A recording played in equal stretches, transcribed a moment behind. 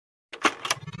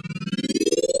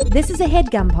This is a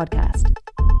HeadGum podcast.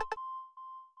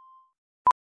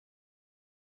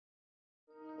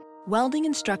 Welding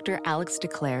instructor Alex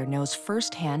DeClaire knows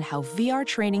firsthand how VR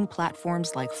training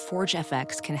platforms like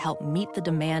ForgeFX can help meet the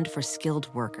demand for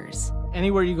skilled workers.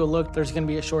 Anywhere you go look, there's going to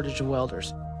be a shortage of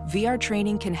welders. VR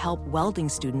training can help welding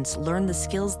students learn the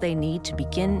skills they need to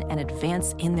begin and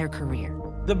advance in their career.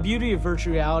 The beauty of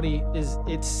virtual reality is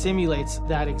it simulates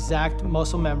that exact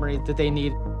muscle memory that they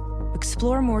need.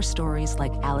 Explore more stories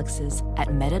like Alex's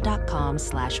at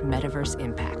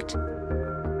meta.com/metaverseimpact.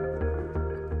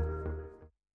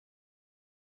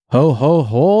 Ho, ho,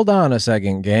 hold on a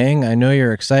second, gang. I know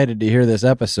you're excited to hear this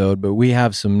episode, but we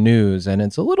have some news, and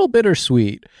it's a little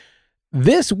bittersweet.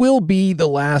 This will be the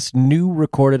last new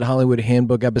recorded Hollywood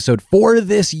Handbook episode for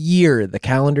this year, the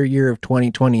calendar year of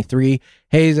 2023.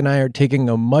 Hayes and I are taking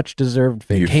a much-deserved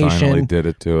vacation. You finally did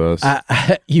it to us.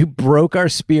 You broke our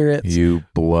spirits. You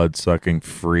blood-sucking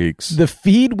freaks. The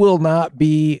feed will not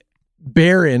be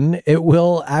barren. It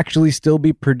will actually still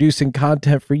be producing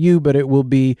content for you, but it will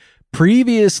be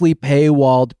previously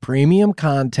paywalled premium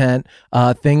content,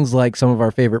 things like some of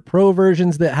our favorite pro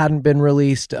versions that hadn't been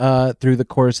released through the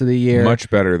course of the year. Much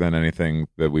better than anything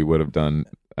that we would have done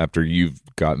after you've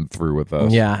gotten through with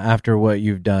us. Yeah, after what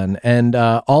you've done. And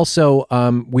also,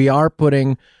 we are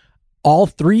putting all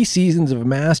 3 seasons of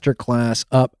Masterclass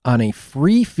up on a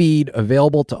free feed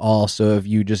available to all. So if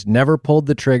you just never pulled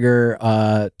the trigger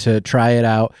to try it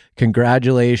out,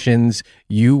 congratulations,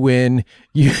 you win.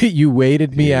 You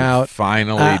waited me out.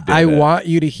 Finally did I it. want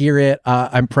you to hear it.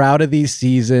 I'm proud of these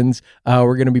seasons.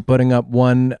 We're going to be putting up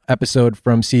one episode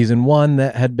from season 1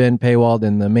 that had been paywalled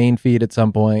in the main feed at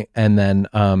some point. And then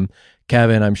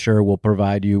Kevin, I'm sure, will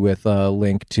provide you with a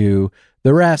link to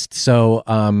the rest. So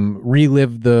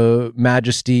relive the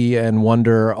majesty and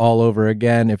wonder all over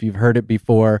again. If you've heard it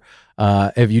before,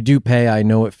 if you do pay, I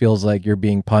know it feels like you're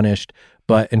being punished,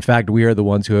 but in fact, we are the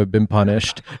ones who have been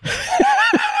punished.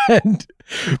 and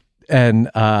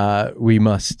we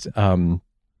must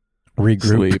regroup.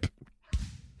 Sleep.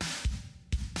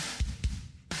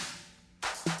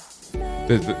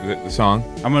 The song?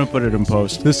 I'm going to put it in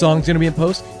post. The song's going to be in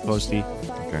post? Posty.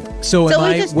 Okay. So we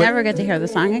just never get to hear the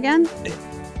song again?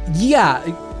 Yeah.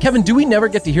 Kevin, do we never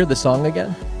get to hear the song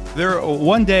again?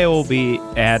 One day it will be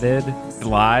added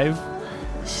live.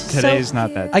 Today's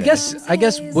not that day. I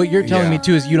guess what you're telling me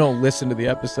too is you don't listen to the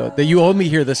episode, that you only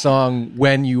hear the song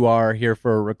when you are here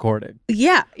for a recording.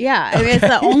 Yeah. I mean, it's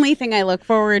the only thing I look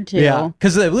forward to. Yeah,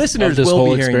 because the listeners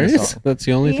will be hearing the song. That's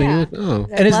the only thing.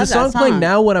 And is the song playing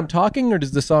now when I'm talking, or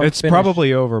does the song It's finish?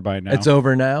 probably over by now. It's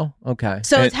over now? Okay.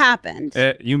 So it's happened.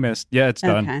 You missed. Yeah, it's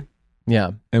done. Okay.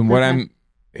 Yeah. And what I'm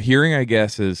hearing, I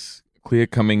guess, is Clea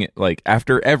coming, like,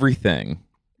 after everything,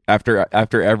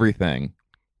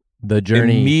 the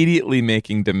journey, immediately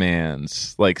making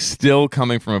demands, like, still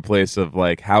coming from a place of,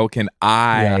 like, how can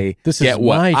I get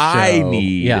what I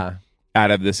need out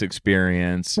of this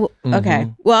experience? Well,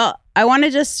 okay. Well, I want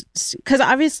to just, because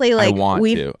obviously, like, I want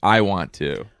to.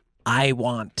 I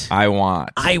want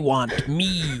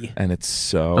me. And it's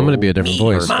so... I'm going to be a different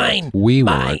voice. Mine. We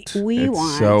want.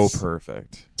 It's so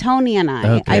perfect. Tony and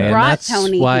I. Okay, I brought that's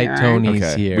Tony why here.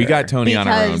 Tony's here. We got Tony on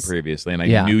our own Because- previously, and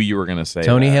I knew you were going to say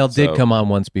Tony that, Hale did so- come on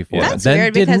once before. That's then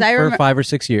weird, because didn't I for 5 or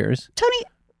 6 years. Tony,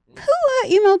 who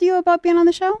emailed you about being on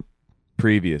the show?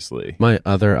 Previously. My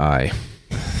other eye.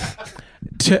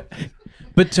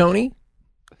 But Tony,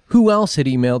 who else had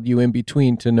emailed you in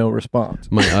between to no response?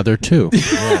 My other 2. Okay,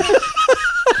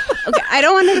 I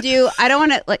don't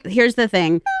want to, like, here's the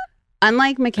thing.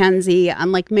 Unlike Mackenzie,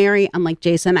 unlike Mary, unlike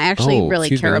Jason, I actually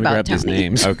really care about Tony. These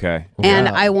names. Okay. And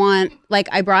I want, like,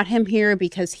 I brought him here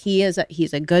because he's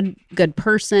a good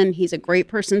person. He's a great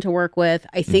person to work with.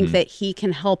 I think that he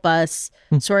can help us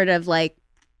sort of like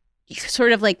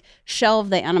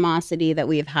shelve the animosity that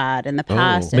we've had in the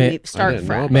past and start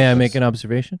fresh. May I make an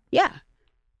observation? Yeah.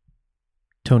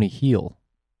 Tony Hale.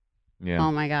 Yeah.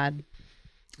 Oh my God.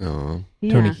 Oh.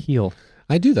 Yeah. Tony Hale.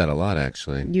 I do that a lot,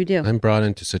 actually. You do. I'm brought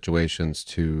into situations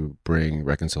to bring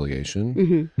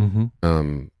reconciliation.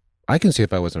 Mm-hmm. I can see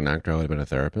if I was an actor, I would have been a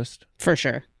therapist. For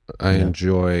sure. I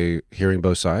enjoy hearing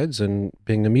both sides and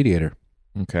being a mediator.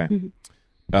 Okay.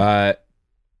 I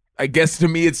guess to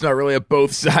me, it's not really a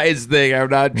both sides thing. I'm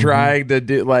not trying to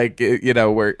do, like, you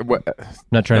know,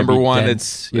 not trying number to be one,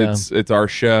 dense. it's our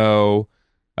show.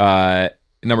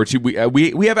 Number 2, we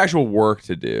have actual work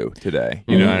to do today.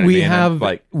 You know what I mean?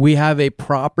 We have a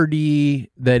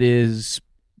property that is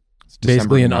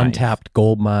basically an December 9th. untapped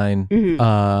gold mine,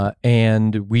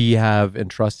 and we have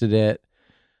entrusted it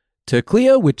to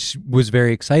Clea, which was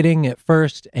very exciting at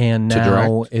first, and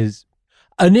now is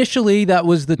Initially, that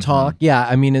was the talk. Yeah.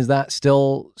 I mean, is that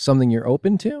still something you're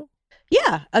open to?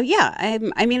 Yeah. Yeah.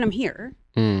 I'm here.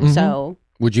 Mm. So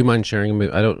would you mind sharing?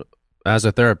 I don't, as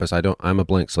a therapist, I'm a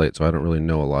blank slate, so I don't really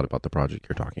know a lot about the project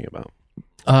you're talking about.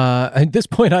 At this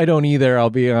point, I don't either, I'll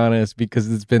be honest,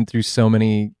 because it's been through so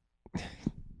many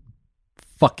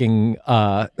fucking,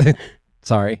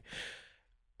 sorry.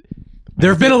 There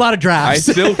have been a lot of drafts.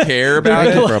 I still care about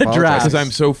it drafts. because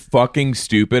I'm so fucking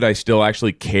stupid. I still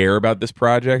actually care about this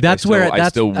project. I guess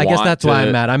that's why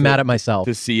I'm mad. I'm mad at myself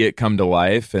to see it come to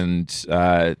life, and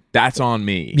that's on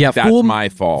me. Yeah, that's my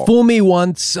fault. Fool me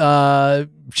once,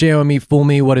 shame on me. Fool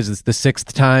me. What is this? The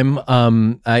 6th time?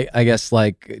 I guess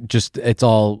like just it's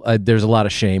all. There's a lot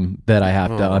of shame that I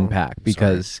have to unpack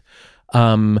because,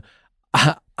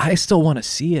 I still want to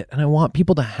see it and I want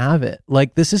people to have it.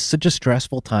 Like, this is such a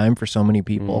stressful time for so many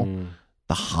people.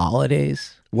 The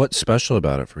holidays. What's special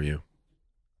about it for you?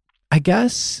 I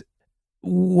guess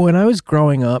when I was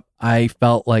growing up, I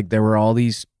felt like there were all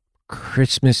these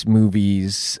Christmas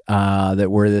movies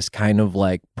that were this kind of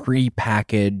like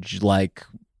pre-packaged, like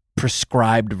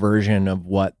prescribed version of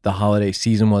what the holiday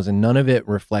season was. And none of it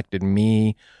reflected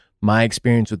me, my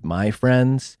experience with my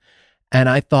friends. And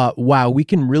I thought, wow, we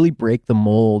can really break the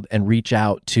mold and reach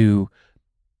out to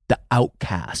the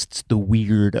outcasts, the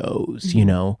weirdos, you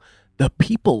know, the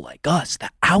people like us, the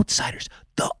outsiders,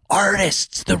 the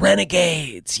artists, the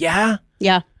renegades. Yeah?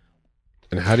 Yeah.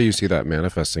 And how do you see that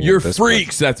manifesting? You're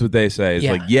freaks. That's what they say. It's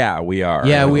like, yeah, we are.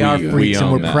 Yeah, we are freaks,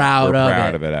 and we're proud of it. We're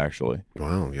proud of it, actually.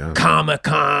 Wow, yeah.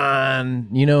 Comic-Con,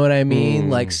 you know what I mean?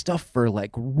 Like stuff for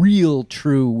like real,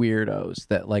 true weirdos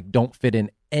that like don't fit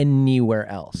in anywhere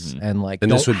else, and like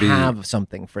don't have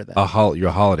something for them.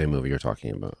 Your holiday movie you're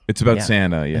talking about. It's about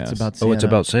Santa. Yes. It's about Santa. Oh, it's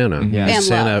about Santa. Yeah. And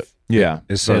Santa. love. Yeah.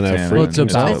 Is Santa free? Well, it's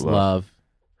about love.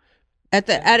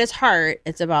 At its heart,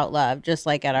 it's about love, just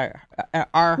like at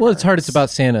our Well, it's hearts. it's about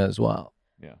Santa as well.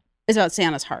 Yeah. It's about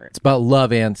Santa's heart. It's about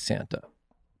love and Santa.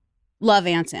 Love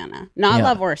and Santa, not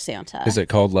love or Santa. Is it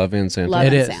called Love and Santa? Love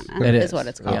It and is. Santa It is is. what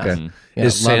it's called. Okay. Yeah,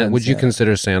 Is love Santa? and Would you Santa.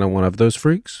 consider Santa one of those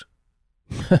freaks?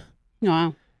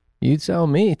 Wow. You tell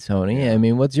me, Tony. I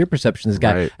mean, what's your perception of this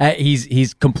guy? Right.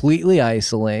 He's completely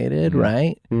isolated,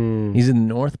 right? Mm. He's in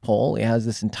the North Pole. He has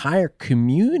this entire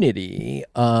community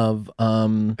of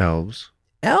Elves.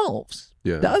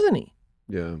 Yeah. Doesn't he?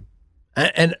 Yeah.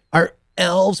 And are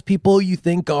elves people you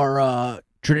think are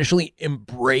traditionally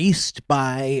embraced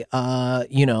by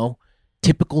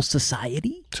typical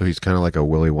society? So he's kind of like a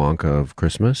Willy Wonka of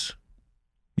Christmas.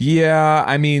 Yeah,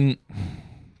 I mean,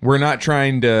 we're not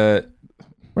trying to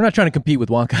compete with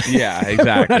Wonka. Yeah,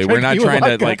 exactly. We're not trying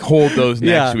to like hold those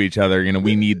next to each other. You know,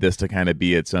 we need this to kind of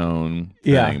be its own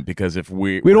thing, because if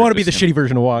we don't want to be the shitty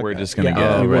version of Wonka. We're just going to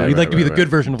get we'd like to be the good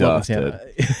version of Love and Santa.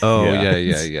 Oh,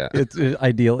 yeah. It's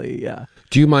ideally, yeah.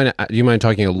 Do you mind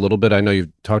talking a little bit? I know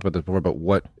you've talked about this before, but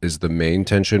what is the main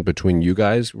tension between you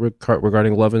guys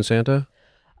regarding Love and Santa?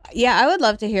 Yeah, I would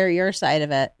love to hear your side of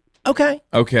it. Okay.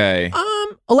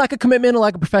 A lack of commitment, a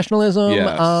lack of professionalism.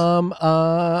 Yes.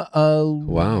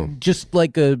 Wow. Just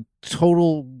like a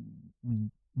total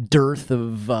dearth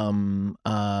of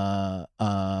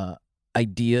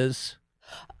ideas.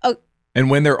 And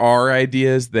when there are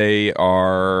ideas, they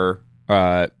are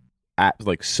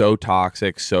like so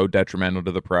toxic, so detrimental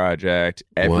to the project.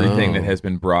 Everything that has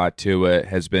been brought to it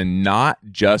has been not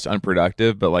just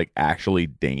unproductive, but like actually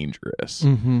dangerous.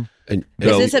 Mm-hmm. And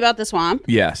Is this about the swamp?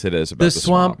 Yes, it is about the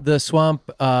swamp. The swamp,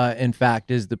 in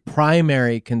fact, is the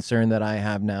primary concern that I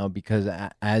have now because,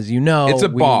 as you know, it's a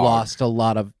we bog. lost a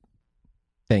lot of.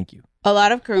 Thank you. A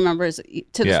lot of crew members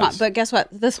to the swamp, but guess what?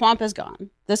 The swamp is gone.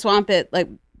 The swamp,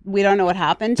 we don't know what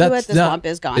happened to it. The swamp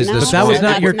is gone now. But that was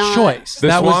not your choice.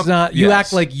 That was not. You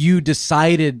act like you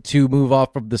decided to move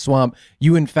off of the swamp.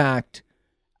 You, in fact,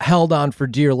 held on for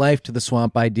dear life to the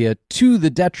swamp idea, to the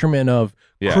detriment of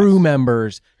crew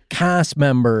members, cast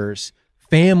members,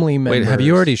 family members. Wait, have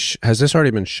you already? Has this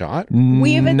already been shot?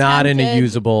 We've not in a attempted-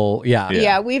 usable.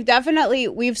 Yeah,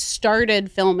 we've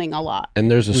started filming a lot.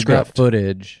 And there's a We've got script.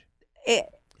 footage.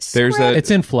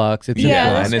 It's in flux. It's in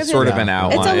Yeah, flux. and it's sort of an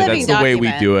outline. It's a living That's the way we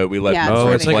document. do it. We let Yeah,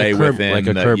 people it's play like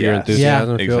within a Curb Your yes,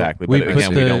 Enthusiasm feel. exactly. But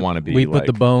again, we don't want to be. We put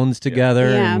the bones together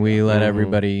Yeah. and we let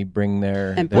everybody bring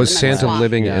their. And their Was put them in the Santa swamp.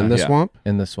 living in the swamp?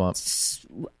 in the swamp?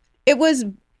 It was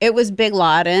it was Big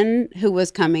Laden who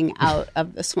was coming out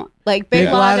of the swamp. Like Big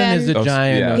Laden is a Oh,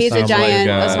 giant. yeah. He's a Osama giant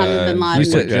bin Laden. Osama bin Laden. You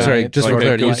said, sorry, just like for a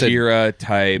clarity, you said Gojira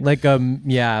type. like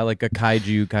like a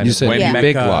kaiju kind You of. said When Yeah.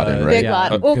 Big Mecha- Laden, right? Big Yeah.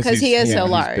 Laden. Well, because he is he's so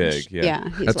large. big, yeah.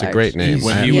 he's That's a large. great name.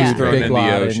 When he Yeah. was thrown Big in the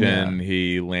Laden, ocean,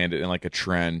 he landed in like a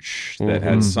trench that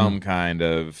had Mhm. some kind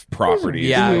of property.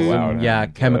 Yeah,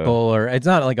 allowed chemical or it's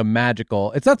not like a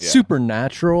magical. It's not Yeah.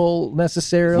 supernatural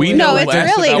necessarily. We No, know it's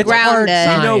less really about grounded.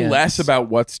 We know Science. less about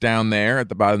what's down there at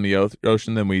the bottom of the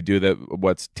ocean than we do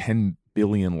what's 10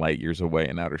 billion light years away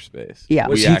in outer space. Yeah.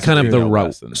 Was We he kind actually of the know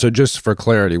less than so just for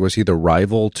clarity, was he the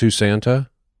rival to Santa?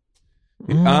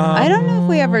 I don't know if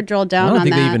we ever drilled I down don't on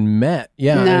think that. they even met.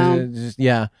 Yeah, No.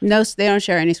 yeah. No, they don't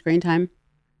share any screen time.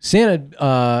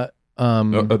 Santa.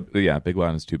 Yeah, Big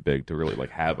Laden's too big to really like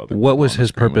have other. What people was on the his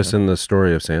screen with purpose him. in the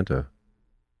story of Santa?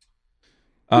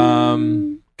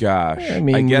 Gosh, I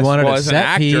mean, we guess wanted a as an set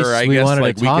actor, piece. I We guess wanted a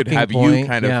like we could talking have you point.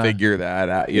 kind of Yeah. figure that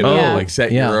out. You know, Yeah. like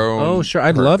set Yeah. your own. Oh, sure.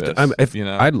 I'd love to. purpose, You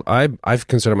know, I've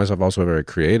considered myself also a very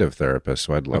creative therapist,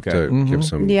 so I'd love Okay. to Mhm. give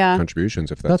some Yeah.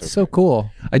 contributions if that's, That's okay. so cool.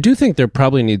 I do think there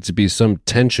probably needs to be some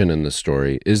tension in the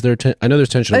story. Is there? I know there's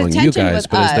tension There's among you tension guys,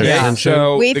 with but is there us. Yeah, tension?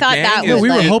 so We the thought gang that is- was we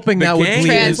were like- hoping the that would gang lead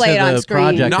is Translate into on the screen.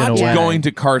 project not in a way. going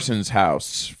to Carson's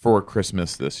house for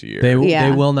Christmas this year. They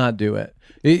will not do it.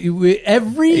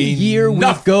 Every year we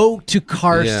Enough. go to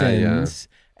Carson's,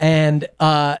 and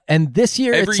this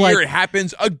year Every it's year like, it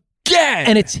happens again,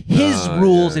 and it's his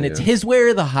rules, and it's his way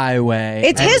or the highway.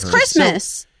 It's and his so-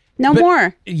 Christmas. No but-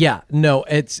 more. Yeah, no,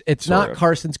 it's not of.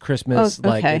 Carson's Christmas. Oh,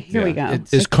 like okay, it- here we go.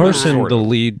 it's- Is Carson Sort the of.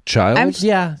 lead child?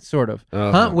 yeah, sort of.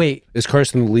 Uh-huh. Huh? Wait, Is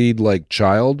Carson the lead like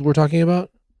child we're talking about?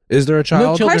 Is there a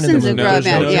child? children in the Carson's a movie. grown There's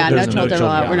man. Yeah, no there's children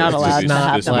allowed. We're not This allowed is to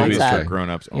have this them on movie's set. for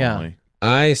grown-ups Yeah. only.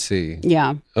 I see.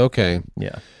 Yeah. Okay.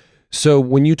 yeah, So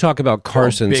when you talk about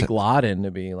Carson's, Big Laden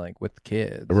to be like with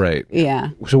kids, right? Yeah.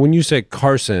 So when you say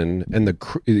Carson and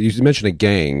you mentioned a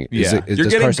gang, Yeah, is you're does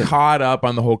getting Carson, caught up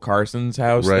on the whole Carson's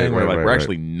house Right, thing. Where right, like right, we're right.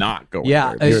 actually not going.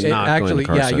 Yeah, there. You're not going actually,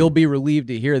 to Carson. you'll be relieved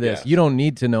to hear this. Yes. You don't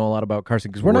need to know a lot about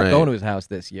Carson because we're not Right. going to his house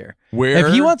this year. Where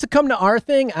If he wants to come to our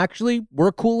thing, actually,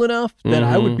 we're cool enough that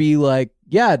I would be like,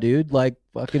 yeah, dude, like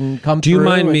fucking come. Do you through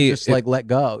mind and me just if- like let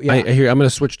go? Yeah, I hear. I'm going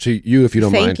to switch to you if you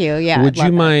don't mind. Thank you. Yeah. Would I'd you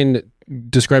love it. mind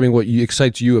describing what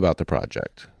excites you about the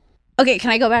project? Okay,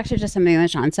 can I go back to just something that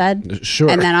Sean said? Sure.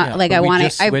 And then Yeah, like but I we want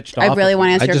just to. switched I off really of want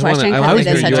to it. answer I your just wanna- question I because wanna it is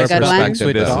hear such your a good one. perspective.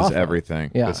 Switch This off. is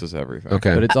everything. Yeah. This is everything.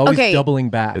 Okay. but it's always Okay. doubling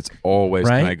back. It's always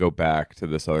Right? can I go back to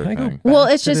this other Can I go thing? back Well,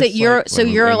 it's to just this, that you're like, so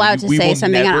you're when allowed to we say will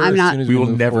something, and never- I'm as not. soon as We will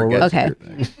move never forward. get Okay. to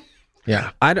your thing.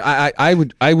 Yeah,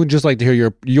 I would just like to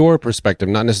hear your perspective,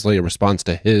 not necessarily a response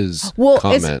to his Well,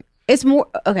 comment. it's more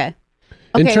okay.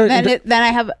 In Okay, turn- then I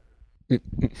have.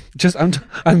 Just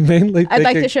I'm mainly. I'd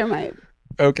like to thinking- share my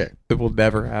Okay. It will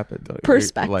never happen. Like,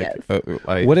 Perspective.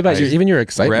 What about even your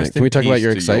excitement? rest Can we in talk about peace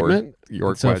your to excitement?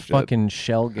 Your it's a question. fucking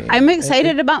shell game. I'm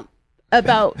excited about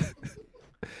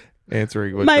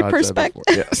Answering what my John said before.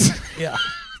 perspective. Yes.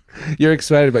 You're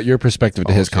excited about your perspective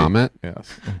to his Oh, comment.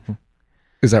 Yes.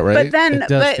 Is that right? but then It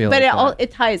does feel like it all that.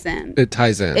 it ties in. it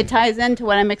ties in. It ties into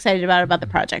what I'm excited about the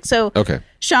project. So Okay.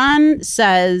 Sean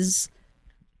says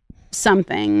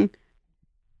something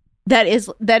that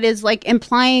is like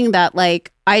implying that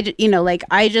like I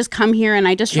just come here and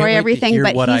I Can't destroy wait to everything, hear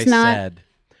but what he's I not. said.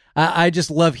 I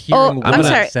just love hearing what I'm I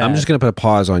sorry. said. I'm just going to put a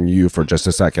pause on you for just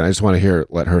a second. I just want to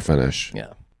let her finish. Yeah.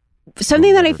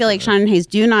 Something that I feel like Sean and Hayes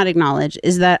do not acknowledge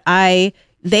is that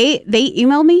they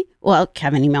email me. Well,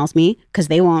 Kevin emails me because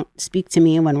they won't speak to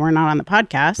me when we're not on the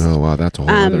podcast. Oh, wow. That's a whole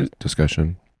other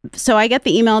discussion. So I get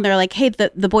the email and they're like, hey,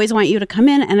 the boys want you to come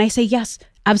in. And I say, yes,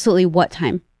 absolutely. What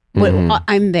time?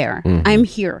 I'm there. I'm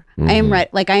here. I am ready.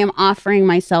 Like I am offering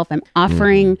myself. I'm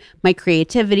offering my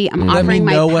creativity. I'm Let me offering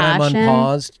my know when passion. I'm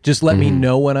unpaused. Just let me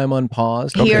know when I'm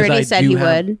unpaused. He because already I said do he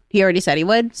have- would. He already said he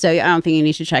would. So I don't think you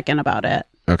need to check in about it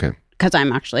Okay. because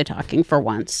I'm actually talking for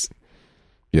once.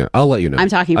 Yeah. I'll let you know. I'm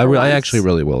talking for I once. actually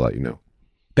really will let you know.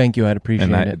 Thank you. I'd appreciate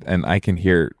it. And I can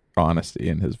hear honesty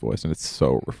in his voice, and it's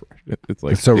so refreshing. It's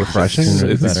like It's so refreshing? It's,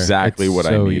 It's better. exactly It's what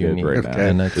so I needed unique. right Okay. now.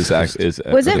 And it's Exactly. Was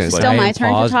it Okay. still I my am turn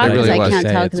to paused. talk? It Because really I was. can't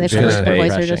Say tell it's because I very feel like the boys are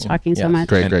refreshing. just talking so Yeah. much.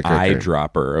 Great, An great, great, great.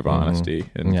 eyedropper of honesty.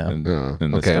 In Yeah. this Okay, I'm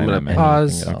going to dynamic.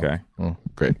 pause. Anything at all. Okay.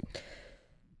 Great.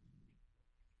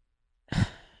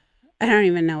 I don't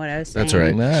even know what I was saying. That's all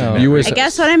right. No. You were I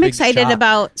guess what I'm Big excited shock.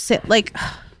 about,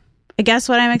 I guess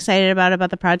what I'm excited about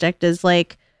the project is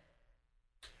like,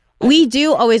 we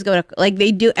do always go to, like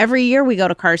they do every year we go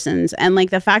to Carson's, and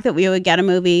like the fact that we would get a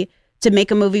movie to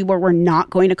make a movie where we're not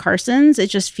going to Carson's,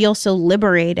 it just feels so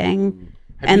liberating.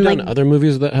 Have And you done like, other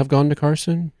movies that have gone to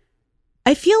Carson?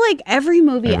 I feel like every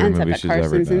movie ends up movie at she's ever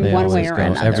Carson's done. in They one way always or go.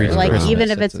 another. Every Like Christmas even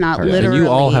if it's it's at not Carson. literally. And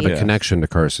you all have a Yeah. connection to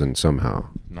Carson somehow.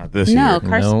 Not this No, year.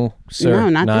 Carson. No, sir. No,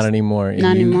 not this- anymore.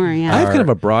 not anymore, yeah. I have kind of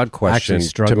are a broad question actually to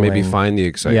struggling. maybe find the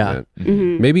excitement.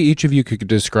 Mhm. Maybe each of you could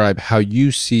describe how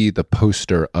you see the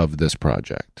poster of this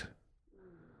project.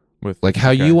 With, Like how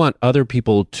okay. you want other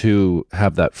people to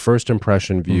have that first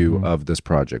impression view Mhm. of this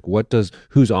project.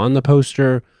 Who's on the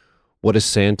poster? What does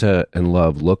Santa and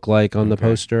Love look like on the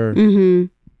poster? Mm-hmm.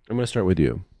 I'm going to start with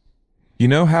you. You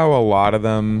know how a lot of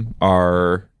them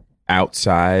are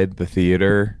outside the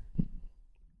theater?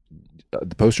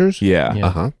 The posters? Yeah. Yeah.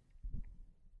 Uh-huh.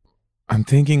 I'm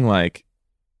thinking like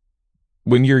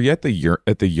when you're at the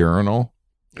urinal,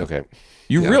 Okay.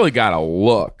 you Yeah. really got to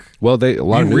look. Well, a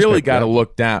lot You of really newspaper- got to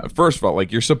look down. First of all,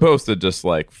 like you're supposed to just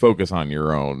like focus on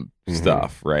your own Mhm.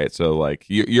 stuff, right? So like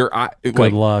you're Good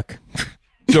like luck.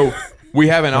 so we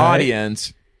have an Right.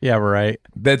 audience Yeah, right.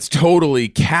 that's totally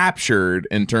captured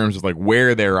in terms of like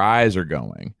where their eyes are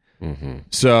going. Mhm.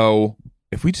 So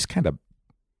if we just kind of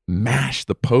mash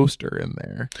the poster in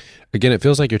there, Again, it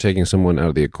feels like you're taking someone out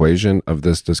of the equation of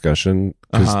this discussion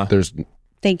because Uh-huh.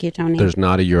 Thank you, Tony. there's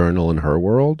not a urinal in her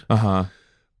world.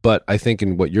 But I think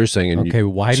in what you're saying, and Okay,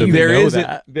 why so do you there know is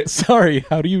that? it- Sorry,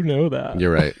 how do you know that?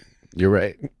 you're right. You're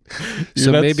right. You're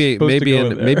So not maybe supposed to go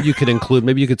in there. maybe you could include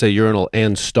maybe you could say urinal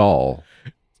and stall.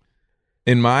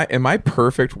 in my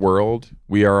perfect world,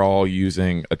 we are all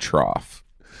using a trough.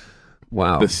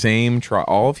 Wow. The same trough.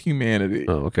 All of humanity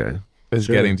Oh, okay. is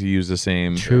Sure. getting to use the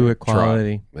same True trough.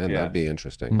 equality. Man, Yeah. that'd be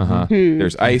interesting. Uh-huh. Hmm.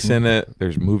 There's ice in it.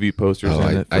 There's movie posters Oh,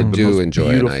 in it. I from the do most enjoy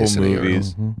an beautiful ice in a urinal.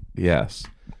 movies. Mhm. Yes,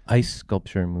 Ice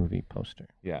sculpture movie poster.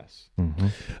 yes.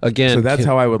 Again, So that's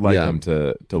how I would like yeah. them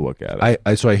to look at it.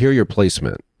 I so I hear your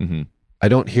placement. Mhm. I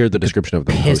don't hear the description of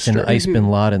the Piss in poster. Ice Bin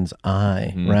Laden's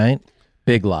eye, Mhm. right?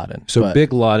 Big Laden. So but-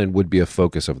 Big Laden would be a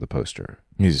focus of the poster.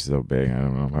 He's so big. I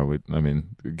don't know.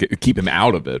 Keep him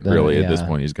out of it. Really, at this Yeah.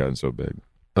 point, he's gotten so big.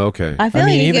 Okay. I feel I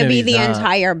mean, like it even could if be he's the not-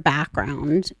 entire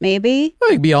background, maybe. It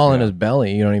could be all in his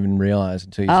belly. You don't even realize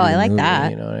until you Oh, see I the like movie,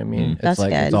 that. You know what I mean? It's That's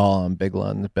like good. it's all on Big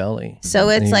Laden's belly. So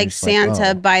And it's you're like just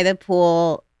Santa by the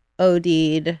pool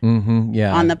OD'd.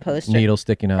 Yeah. on the poster. Needle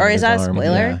sticking out. Or of is his that a arm,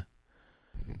 spoiler? yeah.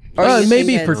 Or you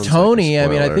Maybe think for it's- Sounds like a Tony. I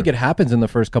mean, I spoiler. think it happens in the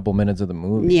first couple minutes of the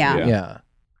movie. Yeah. Yeah.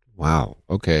 Wow.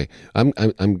 Okay. I'm.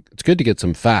 It's good to get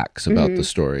some facts about Mhm. the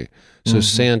story. So Mhm.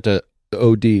 Santa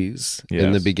ODs in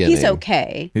the Yes. beginning. He's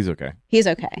okay. He's okay. He's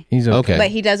okay. He's okay. Okay. But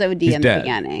he does OD He's in dead. the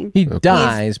beginning. He Okay.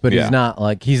 dies, but Yeah. he's not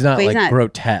But he's not-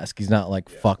 grotesque. He's not like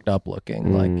fucked up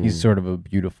looking. Like he's sort of a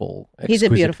beautiful, He's a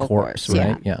exquisite beautiful corpse, corpse,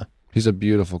 right? Yeah. He's a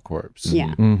beautiful corpse.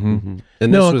 Yeah. Mm-hmm. Mhm.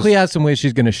 And No, this was, Clea has some ways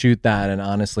she's going to shoot that, and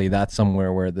honestly, that's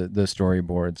somewhere where the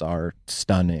storyboards are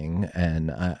stunning,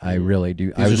 and I really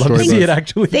do. I These would are love to see storyboards. it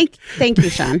actually Thank you,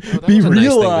 Sean. that be was a nice thing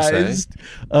to say.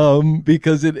 realized,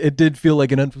 because it did feel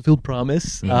like an unfulfilled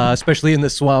promise, especially in the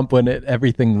swamp when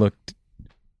everything looked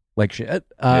like shit.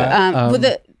 Well,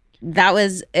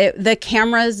 the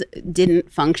cameras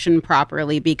didn't function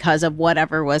properly because of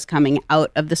whatever was coming out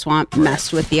of the swamp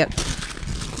messed with the.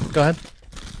 Go ahead.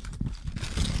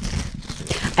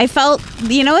 I felt,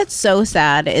 what's so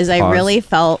sad is I Pause. really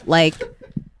felt like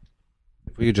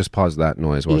If we could just pause that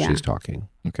noise while Yeah. she's talking.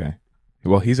 Okay.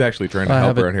 Well, he's actually trying to I help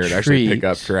have a her in here and actually pick treat.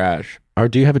 up trash. Or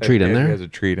do you have a treat in He there? has a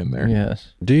treat in there.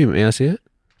 Yes, Do you? May I see it?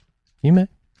 you may.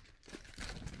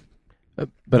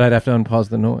 But I'd have to unpause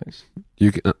the noise.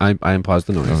 You can, I unpause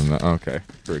the noise. Oh, no. Okay.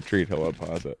 For a treat, he'll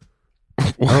unpause it.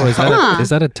 Oh, is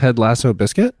that a Ted Lasso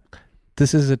biscuit?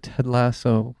 This is a Ted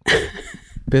Lasso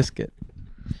biscuit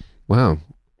Wow.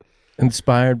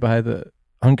 inspired by the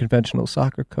unconventional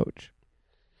soccer coach.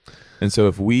 And so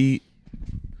if we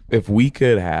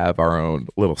could have our own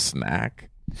little snack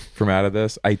from out of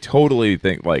this, I totally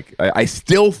think I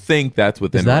still think that's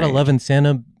within Is that range. 11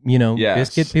 Santa, Yes.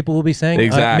 biscuit people will be saying?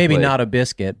 Exactly. Maybe not a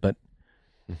biscuit, but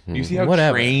Do you see how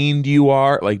Whatever. trained you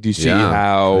are? Like, do you see Yeah.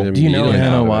 how? I do you know Immediately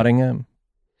Hannah out of it. Waddingham?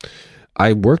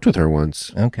 I worked with her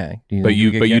once. Okay. Do But you-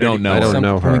 could but you get her don't to know eat her. I don't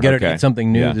know Can we her. get her to Okay. eat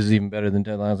something new? Yeah. This is even better than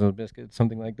Ted Lasso biscuit.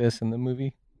 Something like this in the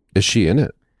movie. Is she in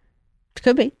it?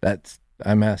 could be.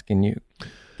 I'm asking you.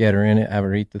 Get her in it. Have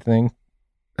her eat the thing.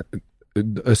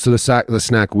 So the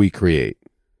snack we create.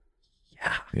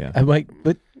 Yeah. I'm like,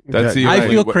 but That's the I only-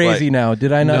 feel what- crazy like- now.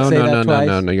 Did I not say that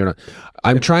twice? No, you're not.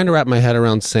 I'm trying to wrap my head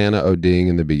around Santa ODing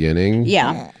in the beginning.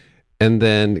 Yeah. And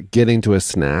then getting to a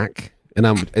snack. And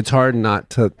it's hard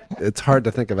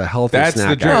to think of a healthy That's the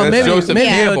snack. journey. Oh, That's maybe Joseph maybe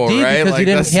Campbell, OD right? because Like, he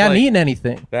that's hadn't like- eaten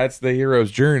anything. That's the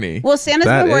hero's journey. Well, Santa's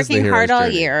That been is the working hero's hard all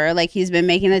journey. year. Like he's been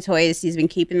making the toys. He's been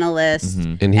keeping the list.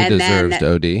 Mhm. And he And deserves then-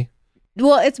 to OD.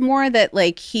 Well, it's more that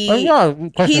like he's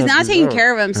not taking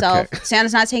care of himself. Okay.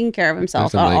 Santa's not taking care of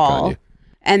himself There's a at mic on all. you.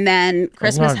 And then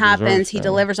Christmas not happens. He dessert,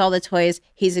 delivers all the toys.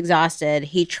 He's exhausted.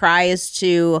 He tries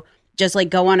to just like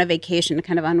go on a vacation to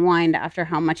kind of unwind after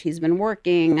how much he's been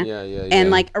working.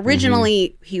 And like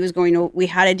originally he was we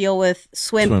had to deal with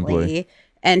Swimply,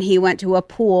 and he went to a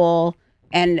pool,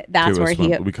 and that's where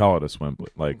we call it a Swimply.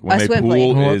 Like when A a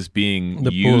Swimply. pool is being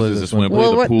The used pool as is a a Swimply, Swimply.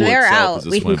 Well, the pool they're itself out. is a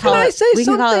We can Swimply. call Can I say we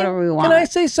something? can call it whatever we want. Can I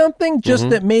say something just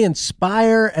that may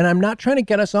inspire? And I'm not trying to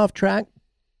get us off track.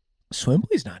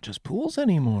 Swimply's not just pools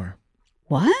anymore.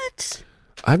 What?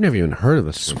 I've never even heard of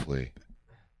a Swimply.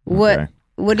 What? Okay.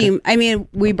 What do you? I mean,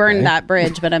 we burned that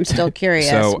bridge, but I'm still curious.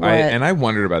 So what, I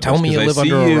wondered about Tell this. me you 'cause I live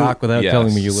see under a you- rock without yes.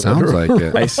 telling me you live Sounds under a like rock.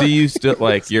 it. I see you still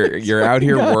like you're out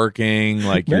here working,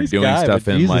 like you're Nice doing guy, stuff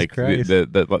but in Jesus like Christ.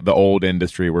 the old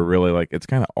industry where really like it's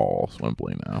kind of all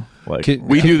Swimply now. Like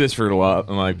we do this for love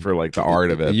and like for like the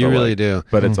art of it. You but, really like, do.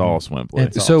 but it's all Swimply.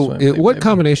 It's all So, Swimply, what baby.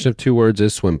 combination of two words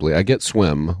is Swimply? I get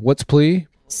swim. What's plea?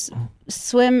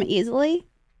 swim easily?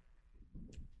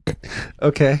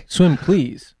 Okay. Swim,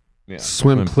 please. Yeah.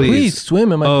 Swim, Please please.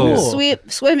 swim in my Oh. pool.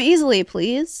 Swim easily,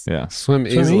 please. Yeah, Swim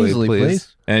Swim easily,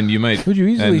 please. and you might. Would you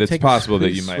easily and it's take a possible that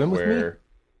swim- you might swim with me? wear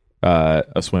a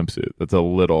swimsuit that's a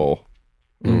little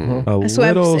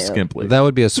swimsuit. skimply. That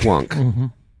would be a swunk. Mm-hmm.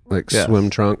 Like Yes. swim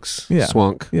trunks. Yeah.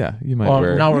 Swunk. yeah, you might Well,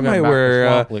 wear. now we're you going might back to wear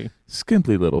Swamply.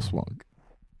 skimply little swunk.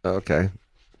 Okay.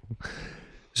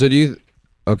 So do you...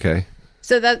 Okay.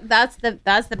 So that's the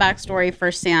backstory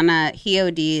for Santa. He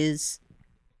ODs,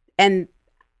 and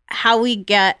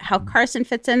how Carson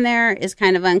fits in there is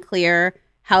kind of unclear.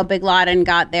 How Big Loudon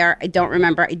got there, I don't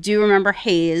remember. I do remember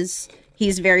Hayes.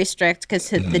 He's very strict because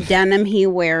the denim he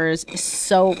wears is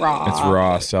so raw. It's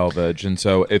raw selvage, and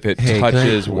so if it Hey,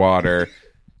 touches water,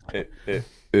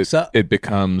 So- it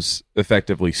becomes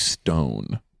effectively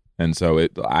stone, and so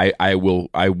I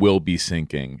will be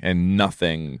sinking, and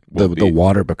nothing will The be.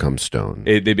 water becomes stone.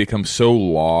 They become so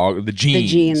logged. The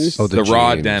jeans, Oh, the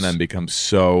raw jeans. denim becomes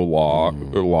so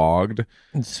logged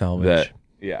It's salvage.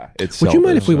 that it's. Would you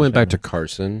mind if we selvage. went back to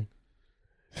Carson?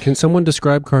 Can someone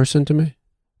describe Carson to me?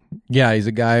 Yeah, he's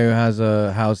a guy who has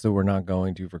a house that we're not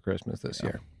going to for Christmas this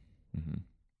year. Mhm.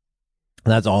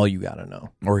 That's all you got to know.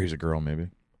 Or he's a girl, maybe.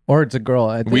 Or it's a girl.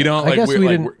 I think, We don't. I Like, guess we we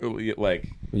like, didn't. we're- like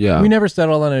Yeah. We never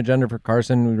settled on an agenda for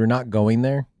Carson. We were not going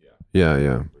there. Yeah.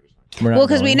 We're not Well,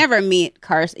 because we going. never meet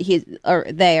Carson.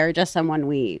 They are just someone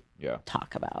we yeah.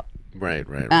 talk about. Right.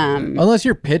 Unless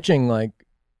you're pitching like.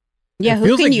 Yeah, it who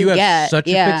feels can like you have get? such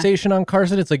Yeah. a fixation on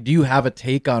Carson. It's like, do you have a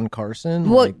take on Carson?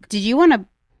 Well, Like, did you want to?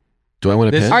 Do I want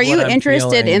to this pitch? is Are you what I'm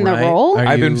interested feeling, in the right? role? Are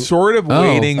I've been you- sort of Oh,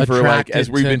 waiting for like as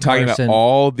attracted we've been to talking Carson. about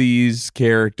all these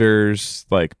characters,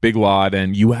 like Big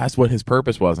Loudon. You asked what his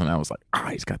purpose was, and I was like,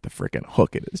 he's got the freaking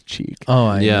hook in his cheek. Oh,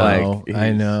 I Yeah. know. Like, I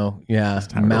he's- know. Yeah,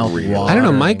 time to mouth read. water. I don't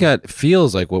know. My gut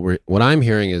feels like what I'm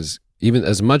hearing is even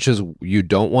as much as you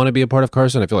don't want to be a part of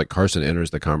Carson, I feel like Carson enters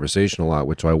the conversation a lot,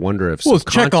 which I wonder if Well, it's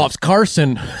subconscious- Chekhov's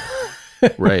Carson.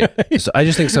 right. So I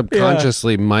just think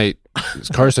subconsciously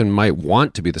Carson might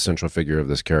want to be the central figure of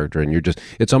this character, and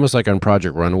it's almost like on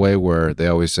Project Runway where they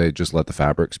always say just let the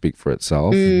fabric speak for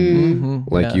itself.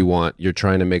 Like you're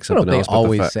trying to make I don't something they else.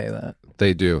 always say that.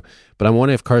 They do, but I'm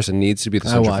wondering if Carson needs to be the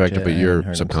I central watch factor, it but and your heard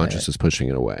him subconscious say is pushing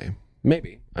it away.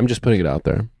 Maybe I'm just putting it out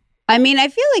there. I mean, I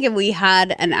feel like if we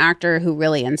had an actor who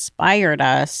really inspired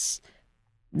us,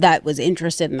 that was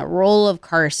interested in the role of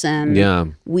Carson, Yeah.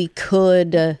 we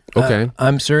could. Okay.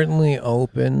 I'm certainly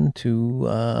open to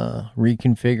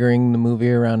reconfiguring the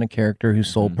movie around a character whose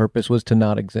sole purpose was to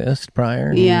not exist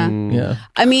prior. Yeah. Yeah.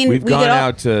 I mean, We've we gone could all,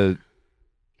 out to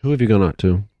Who have you gone out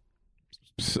to?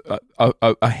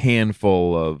 a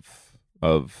handful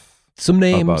of Some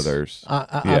names. others. Yeah.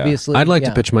 Obviously. I'd like to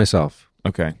yeah. pitch myself.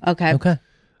 Okay. Okay. Okay.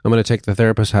 I'm going to take the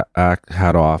therapist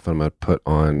hat off, and I'm going to put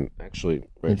on right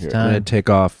It's here. time. I'm going to take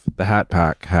off the hat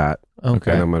pack hat.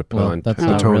 Okay. And I'm going to put Well, on that's the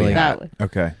not Tony really- hat. That would-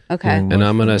 Okay. okay. Mm. And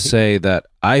I'm going to say that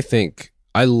I think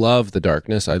I love the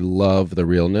darkness. I love the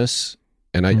realness.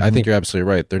 And I think you're absolutely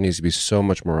right. There needs to be so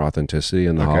much more authenticity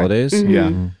in the Okay. holidays. Mhm. Yeah.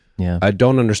 Mhm. Yeah. I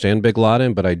don't understand Big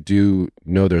Loudon, but I do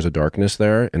know there's a darkness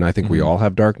there. And I think we all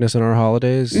have darkness in our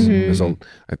holidays.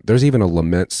 There's even a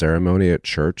lament ceremony at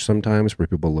church sometimes where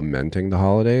people lamenting the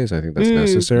holidays. I think that's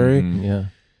necessary. Mhm. Yeah.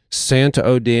 Santa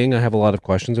ODing, I have a lot of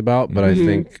questions about, but I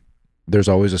think there's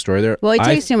always a story there. Well, he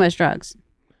takes too much drugs.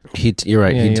 You're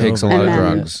right. Yeah, he he takes a lot of overdoes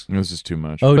it. drugs. It was just too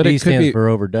much. OD But it could stands be- for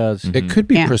overdoes. It could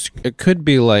be Yeah. it could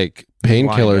be like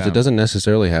painkillers. down. It doesn't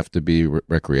necessarily have to be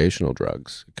recreational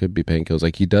drugs. It could be painkillers.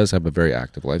 Like he does have a very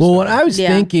active lifestyle. Well, what I was Yeah.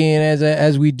 thinking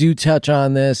as we do touch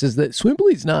on this is that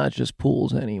Swimply's not just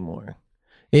pools anymore.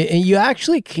 You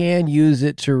actually can use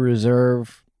it to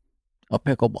reserve a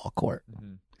pickleball court.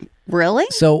 Really?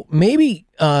 So maybe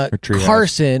treehouse.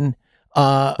 Carson Or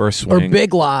a or swing.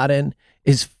 Big Loden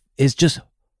is just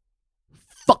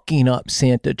fucking up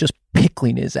Santa, just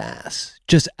pickling his ass,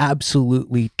 just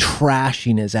absolutely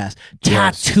trashing his ass,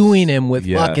 Yes. tattooing him with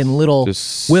Yes. fucking little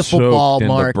Just wiffle soaked ball in the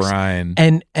marks. brine.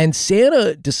 And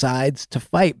Santa decides to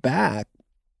fight back.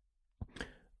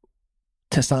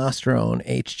 Testosterone,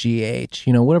 HGH,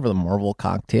 whatever the Marvel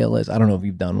cocktail is. I don't know if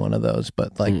you've done one of those,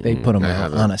 but like they put them I out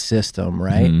haven't. on a system,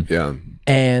 right? Mhm. Yeah.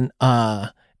 And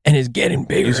is getting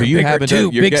bigger. So and you bigger haven't too.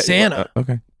 done- you're Big get- Santa,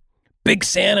 okay. Big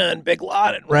Santa, and Big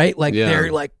Loden, right? Like Yeah.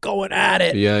 they're like going at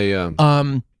it. Yeah.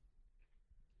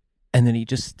 And then he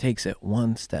just takes it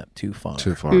one step too far.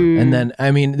 Too far. And then,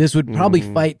 I mean, this would probably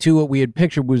fight to what we had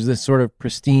pictured was this sort of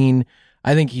pristine.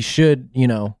 I think he should,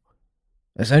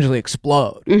 essentially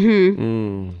explode. Mm-hmm.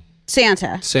 Mm.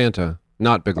 Santa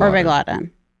Not Big or Loden. Big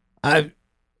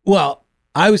Loden.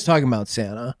 I was talking about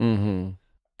Santa. Mm-hmm.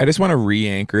 I just want to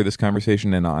re-anchor this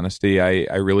conversation in honesty.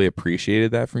 I really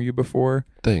appreciated that from you before,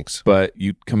 Thanks. but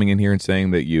you coming in here and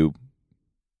saying that you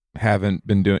haven't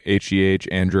been doing HGH,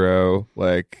 Andro,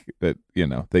 like that,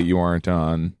 that you aren't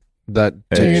on. That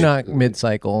So Hey. you're not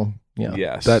mid-cycle. Yeah.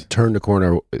 Yes. that turned the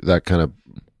corner. That kind of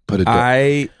put it.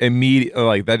 I immediately,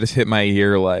 like, that just hit my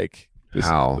ear like, this,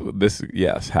 How?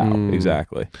 Yes, how? Mm.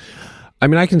 Exactly. I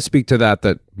mean, I can speak to that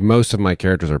most of my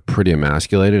characters are pretty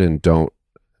emasculated and don't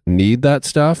need that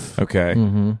stuff. Okay.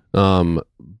 Mm-hmm.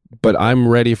 But I'm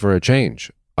ready for a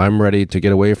change. I'm ready to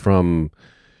get away from,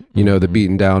 the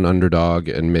beaten down underdog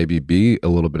and maybe be a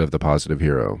little bit of the positive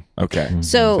hero. Okay.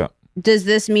 So does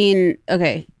this mean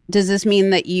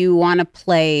that you want to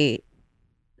play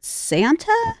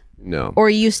Santa? No. Or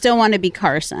you still want to be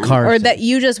Carson? Or that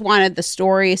you just wanted the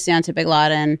story Santa Big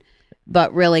Loden,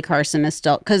 but really Carson is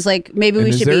still, because like maybe And we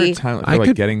is should there be a time I for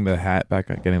could- getting the hat back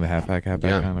on?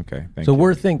 Okay. Thank So you.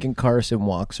 we're thinking Carson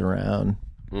walks around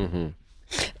Mm-hmm.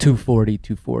 240,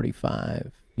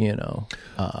 245,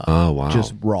 Oh, wow.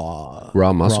 just raw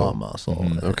muscle.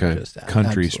 Okay. Just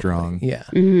Country absolutely. strong. Yeah.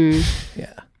 Mm-hmm.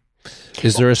 Yeah.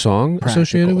 Is there a song Practical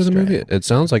associated with the movie? strength. It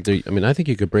sounds like I think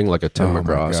you could bring like a Tim Oh my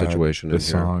McGraw God, situation the in here.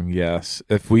 song, yes.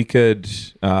 If we could,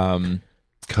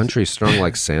 Country strong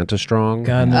like Santa strong.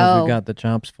 God knows Oh. we got the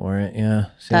chops for it. Yeah.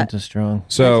 Santa's strong.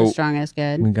 so Santa Strong is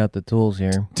good. We got the tools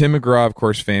here. Tim McGraw, of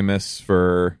course, famous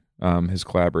for his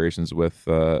collaborations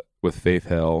with Faith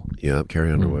Hill. Yeah,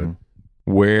 Carrie Underwood. Mhm.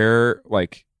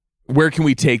 Where can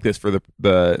we take this for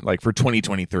the like for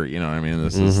 2023? You know what I mean?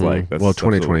 This is Mhm. like that's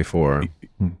 2024.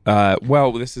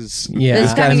 Well, this is Yeah.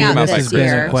 This is coming out this this has been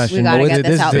year. a question. We gotta but get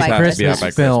this out is by a Christmas.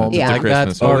 Christmas film. Yeah. Like, Christmas.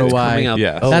 that's part Oh, of it's why. coming out.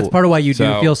 Yes. Oh, That's part of why you do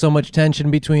So- feel so much tension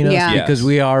between us Yeah. because Yes.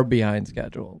 we are behind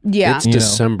schedule. Yeah. It's You know.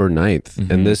 December 9th, Mhm.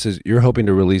 and you're hoping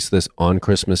to release this on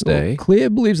Christmas Day. Clea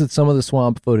believes that some of the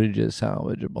swamp footage is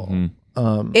salvageable. Mhm.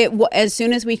 As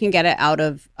soon as we can get it out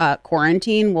of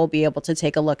quarantine, we'll be able to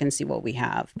take a look and see what we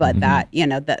have. But that's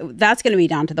going to be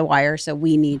down to the wire. So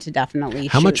we need to definitely.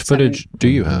 How shoot much some- footage do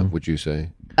you have, would you say?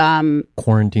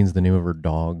 Quarantine's the name of her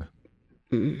dog.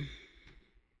 Mm.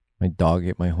 My dog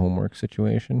ate my homework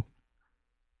situation.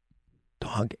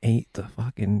 Dog ate the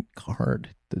fucking card,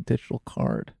 the digital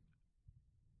card.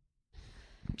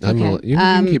 You can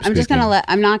keep I'm just speaking. gonna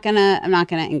I'm not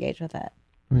gonna engage with it.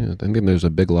 Yeah, I think there's a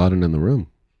Big Loden in the room.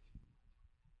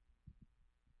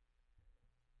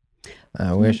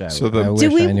 I wish So the- I Do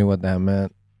wish we- I knew what that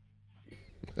meant.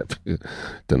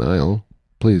 Denial.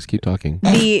 Please keep talking.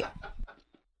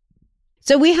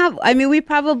 So we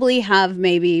probably have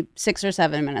maybe 6 or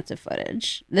 7 minutes of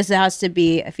footage. This has to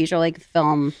be a feature length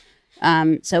film.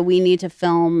 So we need to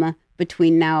film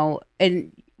between now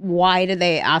and why did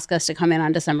they ask us to come in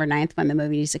on December 9th when the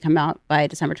movie needs to come out by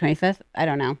December 25th? I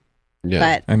don't know. Yeah.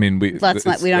 But I mean, we don't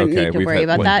need to we've worry had,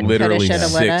 about like, that. Coulda, Literally shoulda,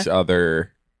 6 woulda.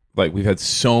 other. Like, we've had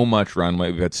so much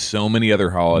runway. We've had so many other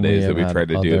holidays that we've had tried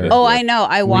to do other- this. Oh, with. I know.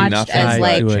 I watched Nothing as but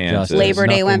like chances. Labor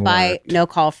Day Nothing went by, worked. no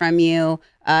call from you.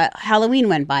 Halloween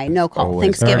went by, no call. Always.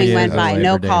 Thanksgiving There went already by, is a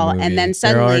no Labor Day call. movie. And then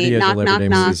There already suddenly, is a knock, Labor knock, Day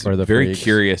knock. movie for the Very freaks.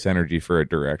 curious energy for a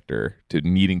director to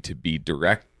needing to be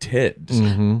directed.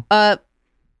 Mhm.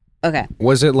 Okay.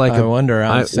 Was it like I wonder.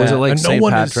 was it like no St.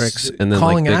 one is Patrick's and then like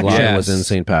calling Big action. Loden was in Yes.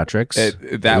 St. Patrick's?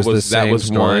 That the was same one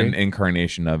story?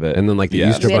 incarnation of it. And then like the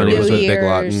Yes. Easter We had Bunny New was with Big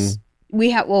Year's.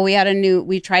 Loden.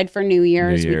 We tried for New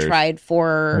Year's. Year's. We tried We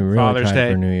for really Father's tried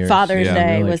Day. for New Year's. Father's Yeah.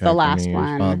 Day Really was tried the for last New Year's.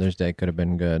 one. Father's Day could have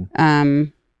been good.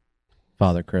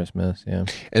 Father Christmas, yeah.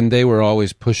 And they were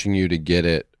always pushing you to get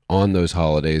it on those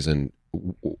holidays. And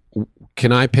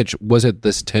can I pitch? Was it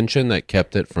this tension that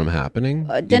kept it from happening?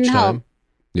 Didn't each help. time?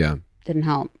 Yeah. Didn't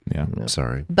help. Yeah.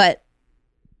 Sorry. But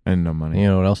And no money. You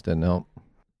know what else didn't help?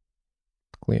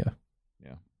 Clea.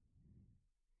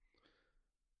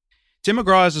 Tim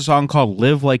McGraw has a song called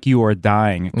 "Live Like You Are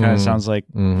Dying." It kind of sounds like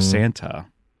Santa.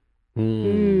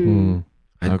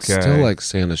 I'd still like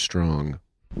Santa Strong.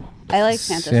 I like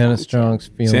Santa Strong's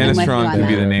feeling. Santa I'm with Strong you on can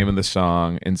be that. the name of the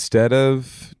song. Instead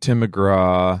of Tim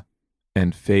McGraw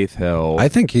and Faith Hill, I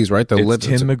think he's right. it's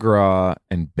Tim McGraw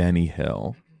and Benny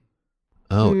Hill.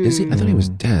 Oh, is he? I thought he was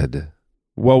dead.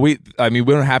 Well, we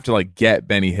don't have to like get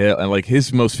Benny Hill, and like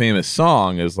his most famous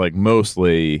song is like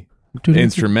mostly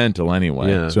instrumental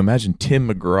anyway. Yeah. So imagine Tim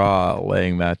McGraw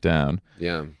laying that down.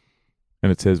 Yeah.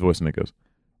 And it's his voice, and it goes,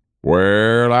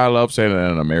 "Well, I love Santa,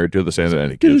 and I'm married to the Santa,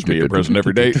 and he gives me a present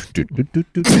every day."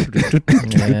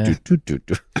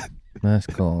 That's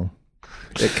cool.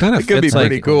 It kind of It could be fits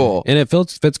pretty cool. and it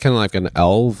fits kind of like an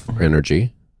elf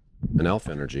energy.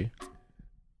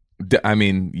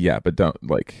 Yeah, but don't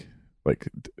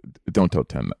don't tell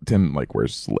Tim. Tim like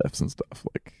wears lifts and stuff,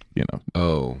 like, you know.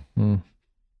 Oh,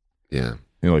 yeah.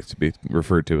 He likes to be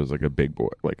referred to as like a big boy,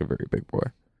 like a very big boy.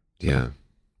 Yeah.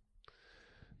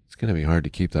 It's going to be hard to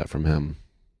keep that from him.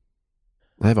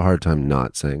 I have a hard time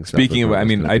not saying stuff. Speaking of,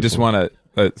 I just want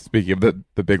to, speaking of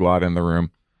the big lot in the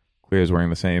room, Clea's wearing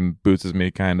the same boots as me,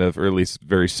 kind of, or at least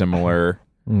very similar.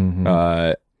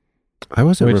 I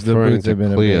wasn't Which the referring boots to have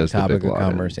been a Clea big as the topic big of lot.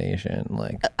 conversation.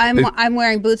 Like, I'm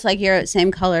wearing boots like you're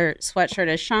same color sweatshirt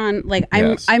as Sean. Like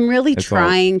Yes. I'm really It's all-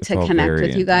 trying it's to all connect very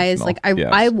with you guys. intentional. Like I Yes.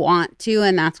 I want to,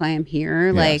 and that's why I'm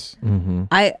here. Like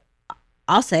Yes.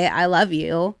 I'll say I love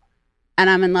you, and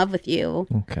I'm in love with you,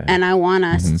 okay. and I want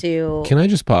us to. Can I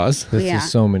just pause? This Yeah.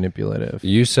 is so manipulative.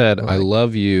 You said, I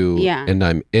love you, Yeah. and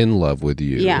I'm in love with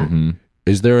you. Yeah. Mm-hmm.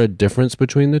 Is there a difference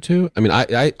between the two? I mean,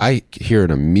 I hear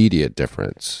an immediate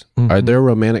difference. Are there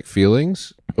romantic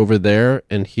feelings over there,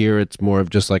 and here it's more of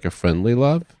just like a friendly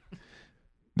love?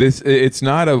 It's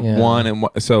not a one and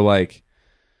one. So like,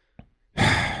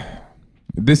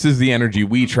 this is the energy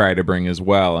we try to bring as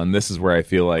well, and this is where I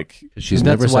feel like She's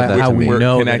That's never said that how to we me. We're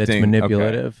know that connecting. it's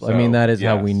manipulative. Okay, I mean, so, that is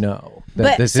how yes. we know. That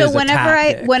But this so is a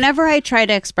tactic. whenever I try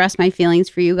to express my feelings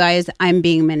for you guys, I'm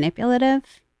being manipulative.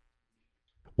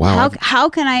 Wow. How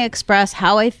can I express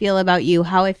how I feel about you,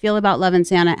 how I feel about Love and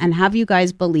Santa, and have you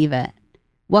guys believe it?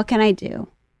 What can I do?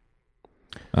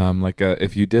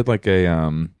 If you did like a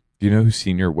do you know who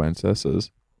Senior Wenceslas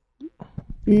is?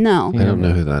 No. I don't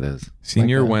know who that is.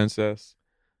 Senior that. Wenceslas.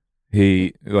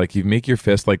 He like you make your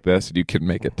fist like this, and you can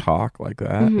make it talk like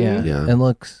that. Mhm. Yeah. Yeah. And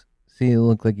look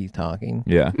like he's talking.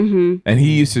 Yeah, Mm-hmm. and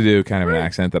he used to do kind of an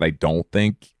accent that I don't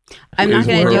think. I'm not is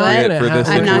going to do appropriate it. for this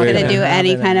I'm not going to situation. do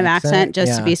any kind of accent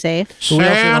just to Yeah. be safe. So we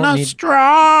also don't need-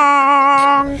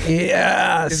 Strong.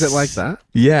 Yes. Is it like that?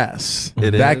 Yes,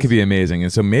 It that is? could be amazing,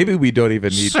 and so maybe we don't even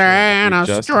need Santa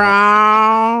just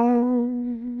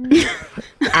Strong.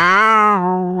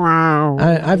 Ow.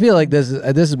 I feel like this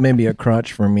is maybe a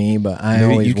crutch for me, but I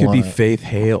Maybe always you could be want- Faith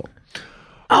Hale.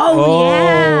 Oh,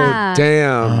 yeah.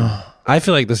 Damn. I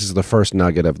feel like this is the first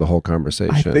nugget of the whole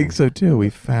conversation. I think so too. We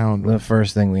found the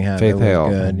first thing we had. Faith that was Hale.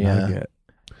 good. Yeah. nugget.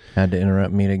 Had to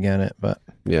interrupt me to get it, but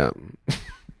Yeah.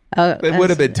 Oh, It would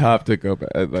have been tough to go back.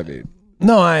 I mean,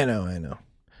 no, I know.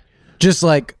 Just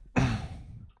like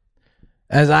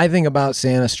as I think about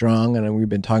Santa Strong, and we've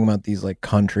been talking about these like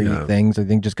country things. I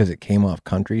think just because it came off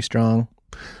country strong.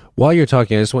 While you're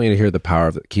talking, I just want you to hear the power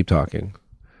of it. Keep talking.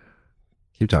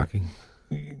 Keep talking.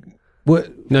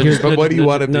 What? No, but what do you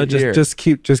want him to hear? Just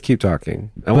keep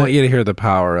talking. I want you to hear the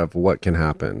power of what can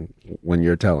happen when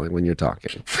you're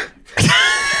talking.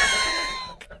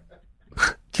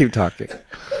 Keep talking.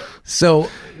 So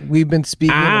we've been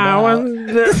speaking about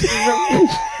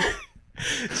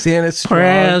Santa Strong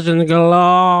Present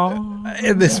galore,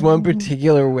 in this one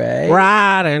particular way.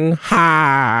 riding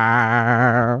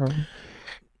high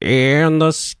in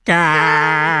the sky.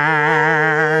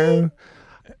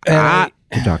 And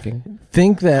Keep talking.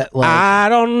 think that like I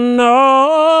don't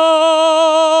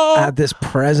know at this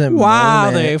present why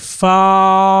moment, they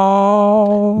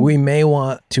fall we may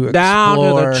want to down to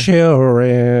explore the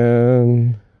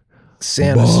children.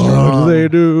 Santa What Strong they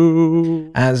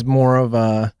do. as more of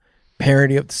a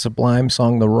parody of the Sublime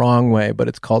song The Wrong Way, but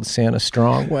it's called Santa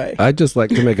Strong Way. I'd just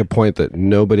like to make a point that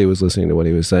nobody was listening to what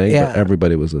he was saying, Yeah. but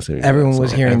everybody was listening. Everyone to that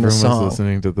was song. hearing the everyone song. was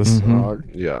listening to the Mhm. song.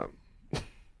 Yeah.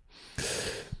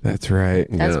 That's right.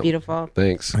 That's Yeah. beautiful.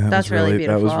 Thanks. That That's was really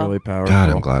That was beautiful. really powerful. God,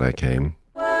 I'm glad I came.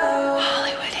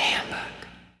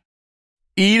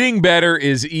 Eating better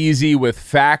is easy with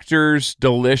Factor's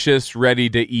delicious,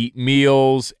 ready-to-eat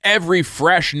meals. Every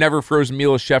fresh, never frozen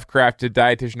meal is chef-crafted,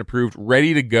 dietitian-approved,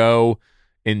 ready to go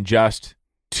in just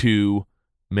 2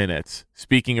 minutes.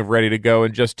 Speaking of ready to go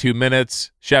in just 2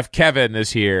 minutes, Chef Kevin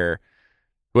is here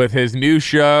with his new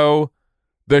show,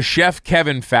 The Chef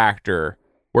Kevin Factor,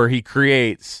 where he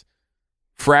creates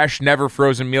fresh, never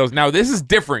frozen meals. Now, this is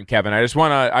different, Kevin. I just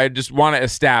want to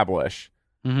establish.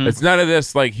 It's none of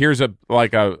this like here's a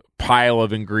pile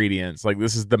of ingredients. Like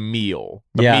this is the meal.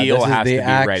 The meal has to be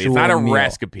ready. It's not a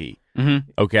recipe.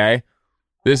 Okay?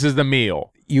 This is the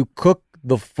meal. You cook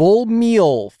the full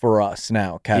meal for us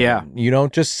now, Kevin. Yeah. You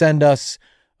don't just send us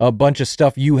a bunch of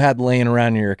stuff you had laying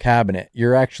around in your cabinet.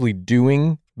 You're actually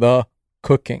doing the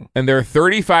cooking. And there are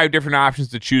 35 different options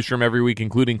to choose from every week,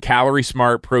 including Calorie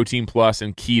Smart, Protein Plus,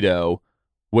 and Keto.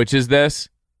 Which is this?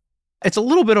 It's a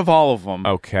little bit of all of them.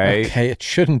 Okay. Okay, it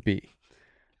shouldn't be.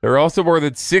 There are also more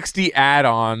than 60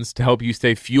 add-ons to help you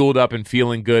stay fueled up and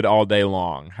feeling good all day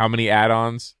long. How many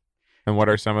add-ons? And what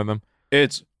are some of them?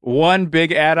 It's one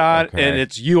big add-on, Okay. and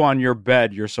it's you on your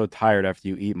bed. You're so tired after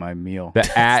you eat my meal.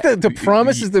 The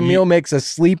promise is the meal makes us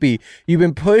sleepy. You've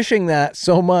been pushing that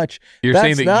so much. You're That's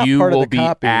saying that not you part of will the be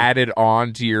copy. added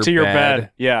on to your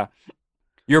bed. Yeah.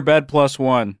 Your bed plus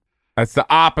one. That's the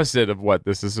opposite of what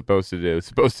this is supposed to do. It's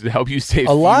supposed to help you stay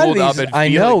A lot of fueled up these, and I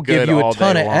feeling know, good give you all a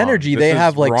ton day of long. energy. This They is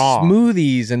have like wrong.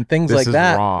 smoothies and things This like is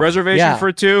that. wrong. Reservation Yeah.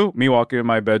 for two. Me walking in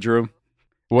my bedroom.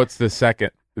 What's the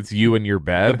second? It's you in your The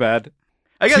bed. bed.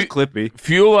 I guess Clippy.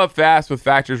 Fuel up fast with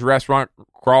Factor's restaurant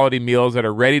quality meals that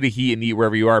are ready to heat and eat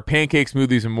wherever you are. Pancakes,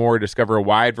 smoothies, and more. Discover a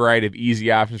wide variety of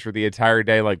easy options for the entire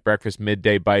day, like breakfast,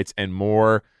 midday bites, and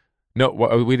more. No,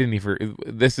 we didn't even.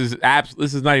 This is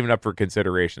not even up for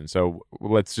consideration. So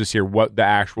let's just hear what the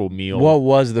actual meal. What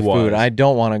was the food? I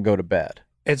don't want to go to bed.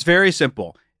 It's very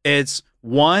simple. It's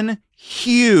one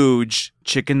huge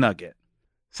chicken nugget.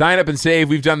 Sign up and save.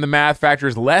 We've done the math. Factor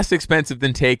is less expensive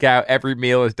than takeout. Every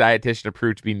meal is dietitian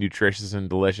approved to be nutritious and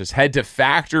delicious. Head to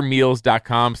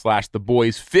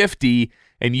factormeals.com/theboys50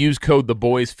 and use code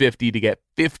theboys50 to get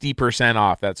 50%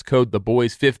 off. That's code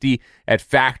theboys50 at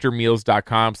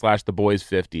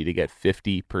factormeals.com/theboys50 to get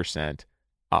 50%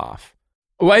 off.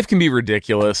 Life can be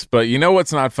ridiculous, but you know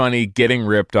what's not funny? Getting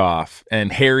ripped off.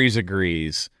 And Harry's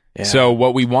agrees. Yeah. So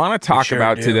what we want to talk sure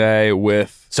about do. today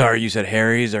with... Sorry, you said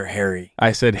Harry's or Harry?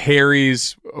 I said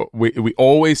Harry's. We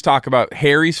always talk about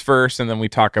Harry's first, and then we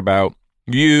talk about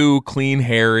you, Clean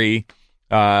Harry,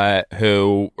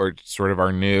 who are sort of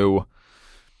our new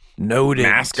Noted.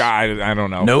 mascot. I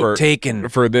don't know. Note taken.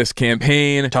 For this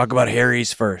campaign. Talk about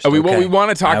Harry's first. What okay. we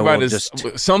want to talk I about will is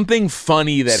just something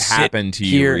funny that sit happened to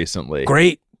you here. recently.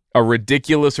 Great. A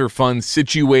ridiculous or fun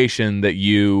situation that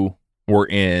you were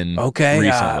in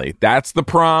recently. That's the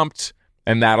prompt.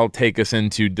 And that'll take us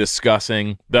into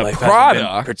discussing the Life hasn't been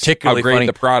product, particularly how great funny.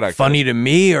 the product Funny is. to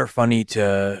me or funny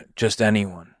to just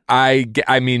anyone? I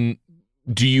mean,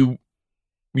 do you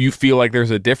feel like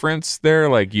there's a difference there?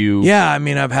 Like you... Yeah, I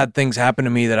mean, I've had things happen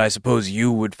to me that I suppose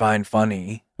you would find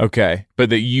funny. Okay,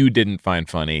 but that you didn't find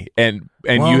funny. And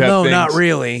well, you have no, things, not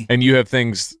really. And you have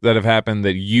things that have happened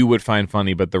that you would find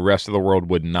funny, but the rest of the world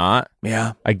would not.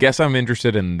 Yeah. I guess I'm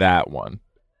interested in that one.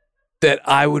 That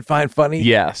I would find funny?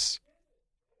 Yes.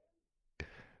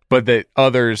 But that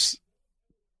others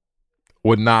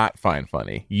would not find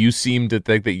funny. You seem to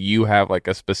think that you have like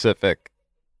a specific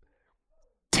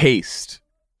taste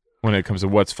when it comes to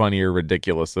what's funny or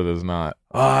ridiculous that is not.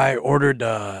 I ordered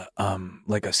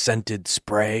like a scented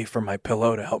spray for my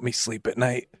pillow to help me sleep at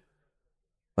night.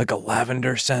 Like a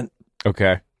lavender scent.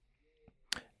 Okay.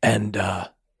 And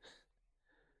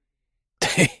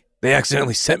they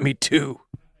accidentally sent me two.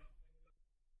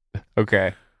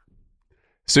 Okay.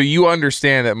 So you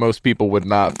understand that most people would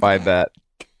not find that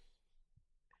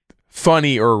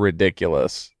funny or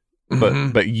ridiculous,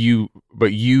 but you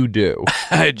do.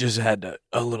 I just had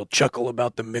a little chuckle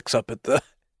about the mix up at the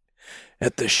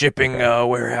shipping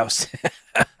warehouse.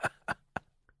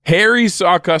 Harry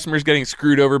saw customers getting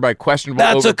screwed over by questionable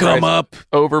That's a come up.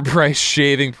 Overpriced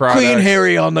shaving products. Clean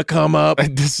Harry on the come up.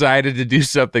 And decided to do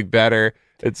something better.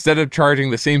 Instead of charging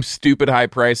the same stupid high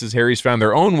prices, Harry's found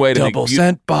their own way to Double make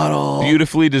cent bottle.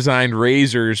 beautifully designed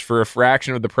razors for a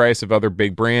fraction of the price of other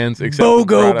big brands.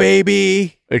 BOGO,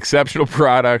 baby. Exceptional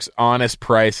products, honest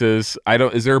prices.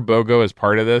 Is there a BOGO as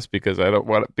part of this? Because I don't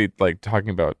want to be like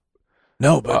talking about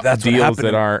No, but that's what deals happened.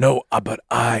 that aren't. No, but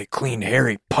I, Clean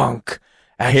Harry punk,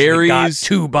 actually got Harry's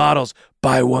 2 bottles.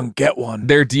 Buy one, get one.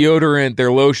 Their deodorant,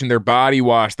 their lotion, their body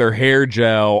wash, their hair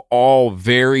gel, all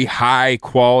very high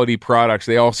quality products.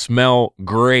 They all smell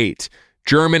great.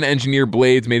 German engineered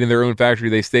blades made in their own factory.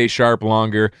 They stay sharp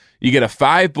longer. You get a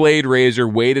 5-blade razor,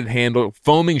 weighted handle,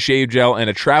 foaming shave gel, and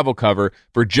a travel cover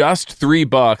for just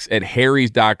 $3 at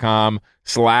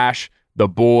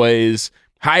harrys.com/theboys.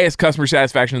 highest customer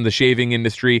satisfaction in the shaving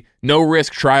industry. No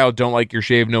risk trial. Don't like your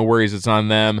shave. No worries. It's on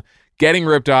them. Getting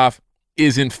ripped off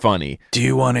isn't funny. Do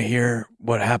you want to hear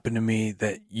what happened to me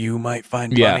that you might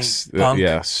find funny? Yes. Punk?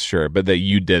 Yes, sure. But that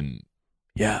you didn't.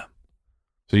 Yeah.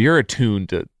 So you're attuned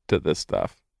to this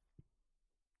stuff.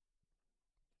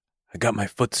 I got my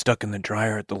foot stuck in the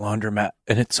dryer at the laundromat,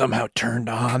 and it somehow turned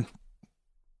on.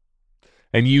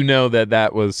 And you know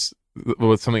that was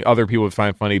something other people would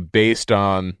find funny based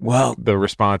on the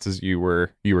responses you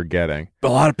were getting. A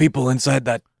lot of people inside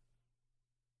that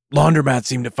laundromat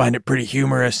seemed to find it pretty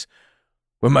humorous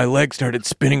when my leg started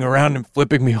spinning around and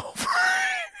flipping me over.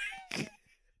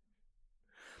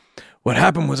 What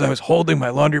happened was I was holding my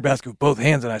laundry basket with both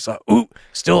hands, and I saw,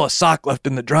 still a sock left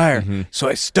in the dryer. Mm-hmm. So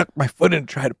I stuck my foot in and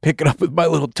tried to pick it up with my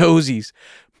little toesies.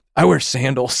 I wear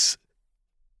sandals.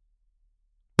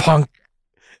 Punk.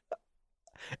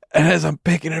 And as I'm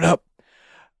picking it up,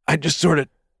 I just sort of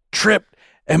tripped,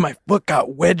 and my foot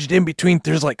got wedged in between.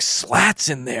 There's like slats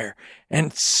in there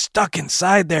and stuck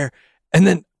inside there. And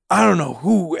then I don't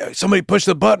know somebody pushed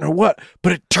the button or what,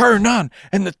 but it turned on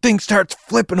and the thing starts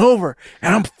flipping over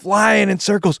and I'm flying in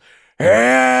circles.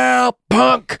 Help,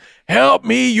 punk! Help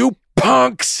me, you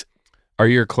punks! Are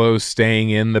your clothes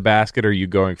staying in the basket or are you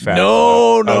going fast?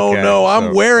 No. Okay,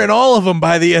 I'm wearing all of them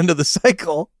by the end of the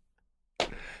cycle.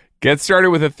 Get started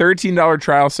with a $13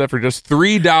 trial set for just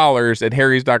 $3 at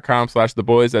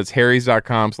harrys.com/theboys. That's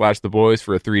harrys.com/theboys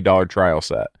for a $3 trial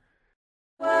set.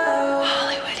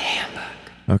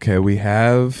 Okay, we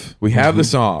have the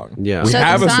song. Yeah. So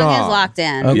have the a song song is locked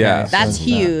in. Okay, Yeah. That's so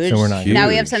huge. So we're not Now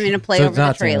we huge. have something to play so over it's the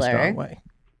not saying a trailer. strong way.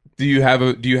 Do you have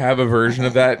a version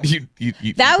of that?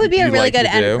 That would be a you'd really like good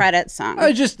to end do? credits song. Well,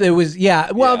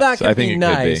 that so I could think be it could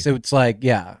nice. be. It's like,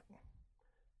 yeah.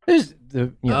 There's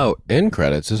the end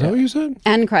credits. Is that what you said?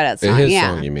 End credits song. His yeah.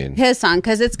 song, you mean? His song,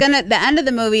 because the end of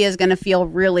the movie is gonna feel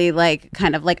really like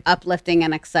kind of like uplifting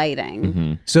and exciting.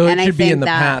 Mm-hmm. So And it I should be think in the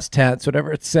that- past tense,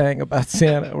 whatever it's saying about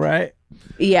Santa, right?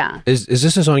 Yeah. Is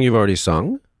this a song you've already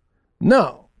sung?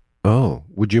 No, Oh,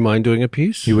 would you mind doing a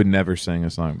piece? He would never sing a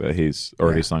song that he's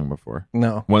already sung before.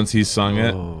 no. Once he's sung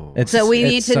it, Oh. So we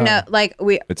need to know, like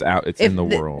it's out. It's If in the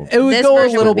the- world. It would This go a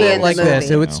version little would be bit in like the this.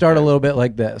 movie. It would start a little bit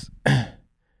like this.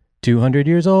 200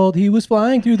 years old, he was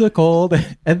flying through the cold,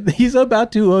 and he's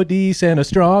about to OD Santa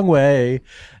strong way.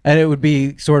 And it would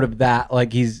be sort of that,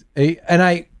 like and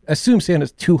I assume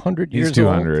Santa's 200 years He's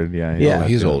 200. Yeah. Yeah.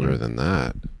 He's 200. older than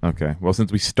that. Okay. Well,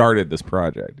 since we started this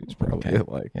project, he's probably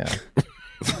old. Yeah,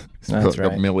 he's That's like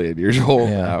right. a million years old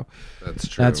Yeah. now. That's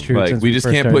true. that's true. Like since we just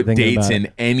first can't started put thinking dates about in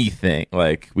it. anything.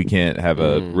 Like we can't have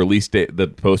a release date. The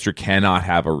poster cannot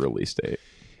have a release date.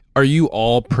 Are you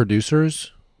all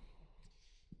producers?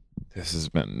 This has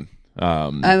been.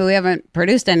 we haven't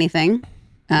produced anything.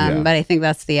 Yeah. But I think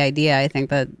that's the idea. I think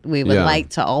that we would Yeah. like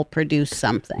to all produce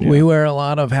something. We wear a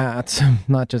lot of hats,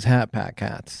 not just hat pack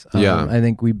hats. Yeah. I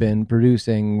think we've been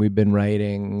producing, we've been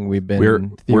writing, we've been We're-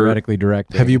 theoretically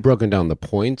directing. Have you broken down the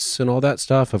points and all that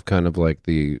stuff of kind of like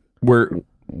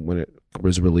when it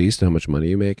was released, how much money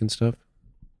you make and stuff?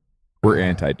 We're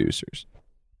anti-deucers.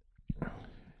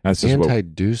 That's just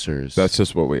Anti-deucers. That's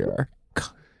just what we are.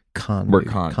 We're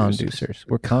conducers. conducers.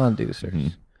 We're conducers.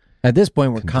 Mhm. At this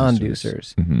point, we're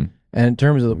Conducers. conducers. Mm-hmm. And in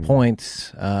terms of the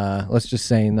points, let's just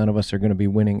say none of us are going to be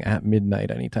winning at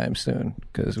midnight anytime soon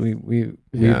because we've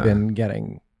Yeah. been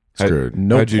getting screwed.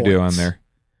 no How'd you do on points. there?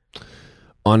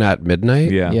 On At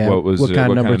Midnight? Yeah. Yeah, What was what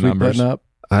kind of numbers we numbers? putting up?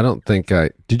 I don't think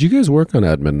did you guys work on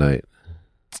At Midnight?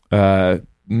 No,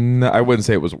 I wouldn't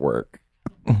say it was work.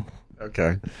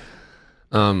 Okay.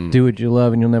 Do what you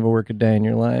love and you'll never work a day in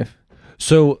your life.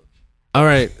 So, all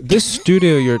right, this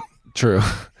studio you're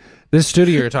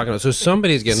talking about. So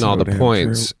somebody's getting So all the damn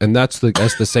points, and that's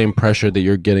the same pressure that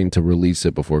you're getting to release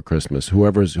it before Christmas.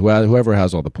 Whoever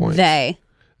has all the points. They.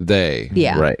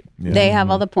 Yeah. Right. They have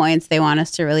all the points. They want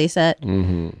us to release it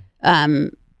Mm-hmm.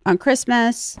 on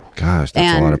Christmas. Gosh,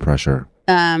 that's a lot of pressure.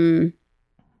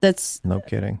 That's No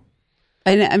kidding.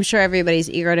 I'm sure everybody's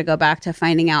eager to go back to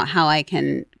finding out how I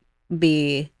can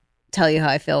tell you how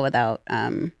I feel without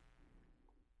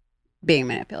being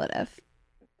manipulative.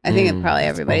 I think probably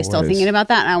everybody's still always- thinking about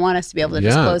that, and I want us to be able to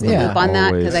just Yeah. close the Yeah. loop on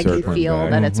that because I can Circling feel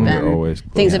back. that it's We're been always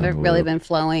things closing have the really loop. been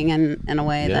flowing in a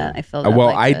way that I feel. That Well,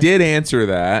 like I the- did answer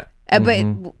that, but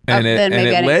and then it maybe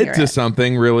I didn't led hear to it.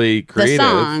 something really creative.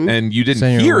 song. And you didn't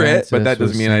Señor hear it, but Wences that doesn't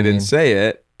was mean I didn't singing. say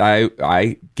it.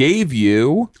 I gave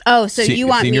you. Oh, so you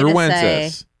want me Senior to Wences.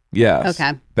 say? Yes.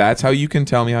 Okay. That's how you can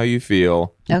tell me how you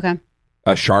feel. Okay.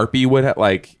 a Sharpie would have,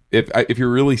 like, if you're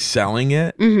really selling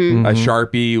it, Mm-hmm. a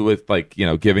Sharpie with, like, you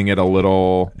know, giving it a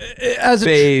little as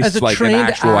face, a like an trained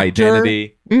actual actor,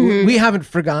 identity. Mm-hmm. We haven't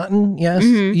forgotten. Yes,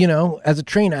 you know, as a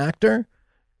trained actor,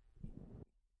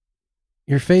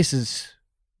 your face is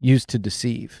used to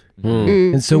deceive.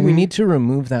 Mm-hmm. And so we need to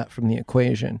remove that from the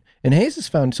equation. And Hayes has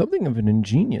found something of an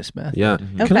ingenious method. Yeah.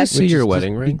 Okay. Can I see which your is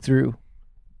wedding to ring? peek through.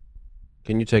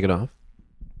 Can you take it off?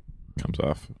 Comes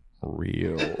off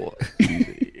real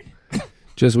easy.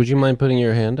 Just, would you mind putting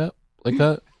your hand up like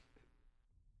that?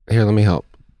 Here, let me help.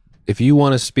 If you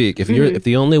want to speak, if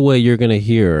the only way you're going to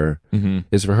hear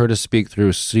is for her to speak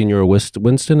through Senior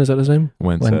Winston, is that his name?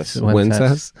 Wenceslas.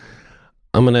 Wenceslas.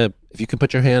 I'm gonna, if you could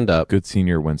put your hand up. Good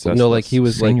Senior Wenceslas. No, like he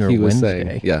was Senior saying.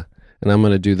 Wednesday. Yeah. And I'm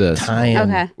gonna do this. Tie in.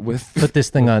 Okay. With Put this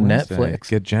thing on Wednesday. Netflix.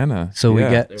 Get Jenna. So we Yeah.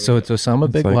 get, so it's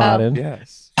Osama Bin like- Laden.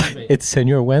 Yes. It's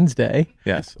Senor Wednesday.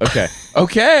 Yes. Okay.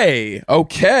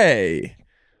 Okay.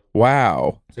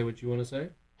 Wow. Say what you want to say.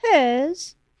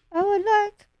 His, I would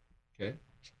like. Okay.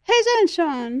 His and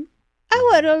Sean, I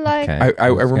would have like. Okay. I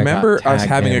remember got us tagged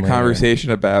having a in later.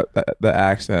 conversation about the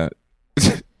accent.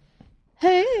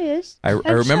 His. I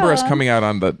remember us coming out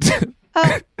on the.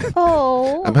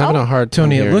 Oh. I'm having a hard time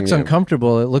Tony, it hearing looks you.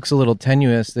 uncomfortable. It looks a little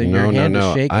tenuous that No, your no, hand no.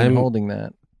 is shaking I'm- holding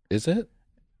that. Is it?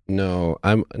 No,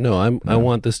 I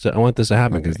want this to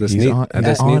happen because this He's needs on-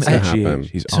 this on needs to edgy. happen.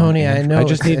 He's Tony, on I edge. know. I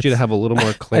just need you to it's- have a little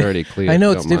more clarity, Clea. I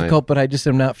know if it's you don't difficult, mind. but I just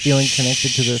am not feeling connected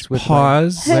to this with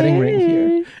Pause. my wedding ring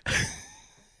here.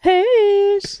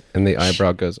 His. And the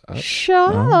eyebrow goes up.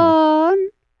 Sean.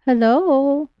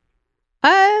 Hello.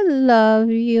 I love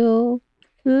you.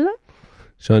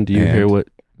 Sean, do you And- hear what?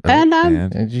 And I'm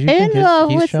And- Do you think in love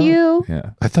he's with Sean? you.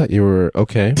 yeah. I thought you were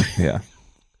okay. Yeah.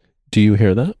 Do you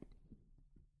hear that?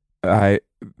 I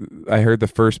heard the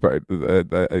first part.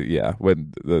 Yeah.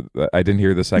 When I didn't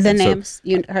hear the second. The so names.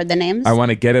 You heard the names? I want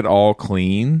to get it all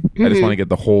clean. I just Mhm. want to get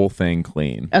the whole thing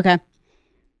clean. Okay.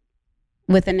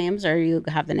 With the names, or you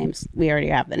have the names? We already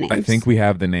have the names. I think we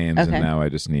have the names, Okay. and now I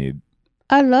just need.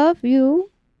 I love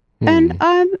you, and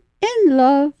I'm in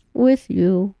love with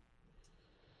you.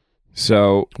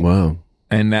 So Wow.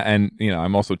 and you know,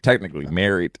 I'm also technically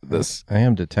married to this. I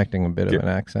am detecting a bit of Yeah. an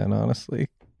accent, honestly.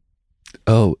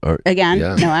 Oh, or, Again,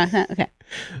 Yeah. no accent. Okay.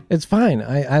 It's fine.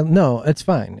 I no, it's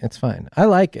fine. It's fine. I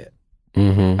like it.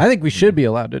 Mm-hmm. I think we should be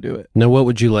allowed to do it. Now, what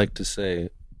would you like to say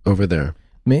over there?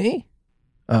 Me?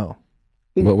 Oh,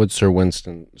 What would Sir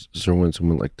Winston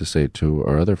would like to say to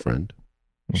our other friend?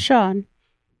 Sean,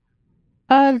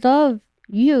 I love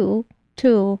you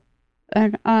too,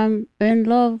 and I'm in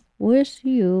love with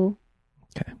you.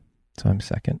 so I'm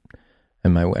second,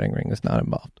 and my wedding ring is not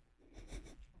involved.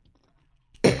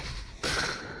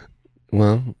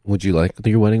 Well, would you like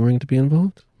your wedding ring to be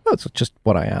involved? That's just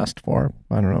what I asked for.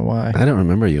 I don't know why. I don't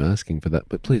remember you asking for that,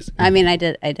 but please. I mean, I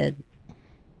did.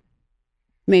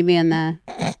 Maybe in the.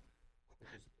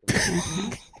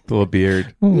 Little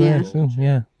beard. Oh, Yeah. yes, oh,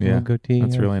 yeah, Yeah, Little goatee.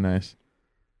 That's yeah. really nice.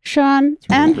 Sean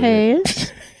and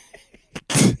Hayes,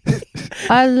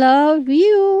 I love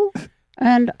you,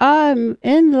 and I'm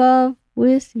in love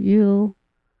with you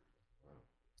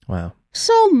Wow.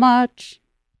 so much.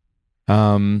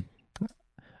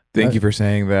 Thank you for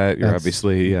saying that. You're That's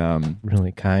obviously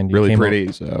Really kind. You really came pretty.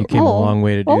 You So came a long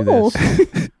way to do this.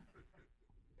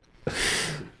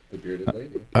 The bearded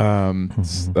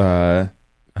lady.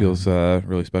 feels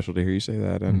really special to hear you say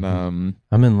that. And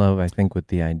I'm in love, I think, with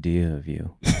the idea of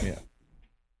you. yeah.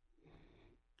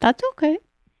 That's okay.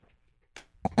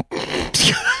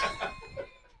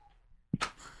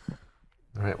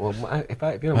 All right. Well,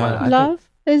 if you don't mind, I think- Love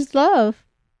is love.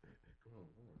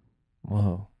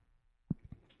 Whoa.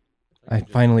 I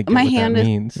finally get My what hand that is-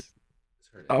 means.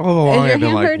 All along your I've been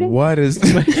hand like, hurting? what is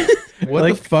what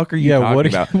Like, the fuck are you yeah, talking what are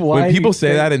you- about? why When are people you say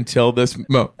saying- that until this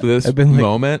I've been like-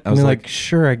 moment, I I was mean, like,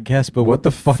 sure, I guess, but what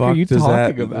the fuck are you does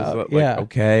talking that, about? Like, yeah.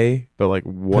 okay, but like,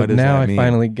 what But does now that I mean?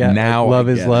 finally get now like, love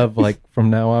I is get it. love. Like from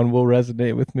now on will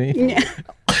resonate with me. Yeah.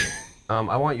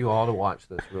 I want you all to watch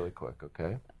this really quick,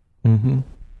 okay? Mm-hmm.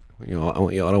 I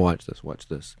want you all to watch this. Watch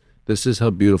this. This is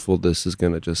how beautiful this is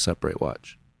going to just separate.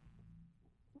 Watch.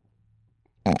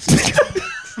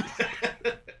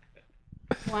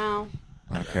 Wow.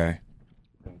 Okay.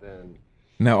 And then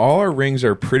Now all our rings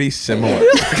are pretty similar.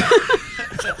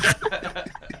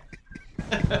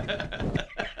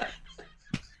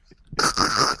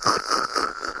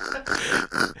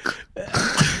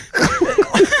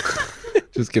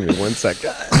 just give me 1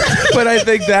 second. But I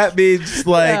think that means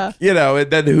like, Yeah. you know,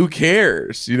 and then who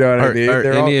cares? You know what I mean? Are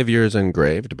They're any all- of yours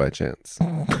engraved by chance?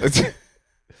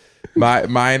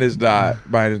 Mine is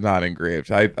not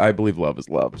engraved. I believe love is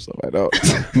love, so I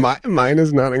don't. Mine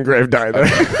is not engraved either.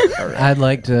 I'd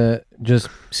like to just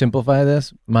simplify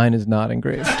this. Mine is not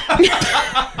engraved.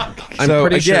 I'm So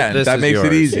pretty sure again, this that is makes it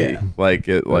yours. easy. Yeah. Like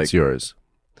It's yours.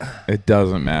 it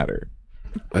doesn't matter.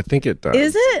 I think it does.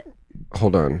 Is it?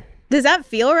 Hold on. Does that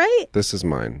feel right? This is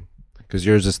mine because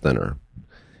yours is thinner,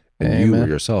 and Hey, you man.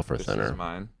 yourself are This thinner. is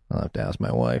mine. I'll have to ask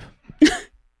my wife.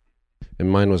 And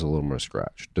mine was a little more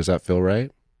scratched. Does that feel right?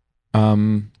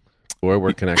 Or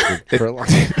we're connected for a long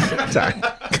time.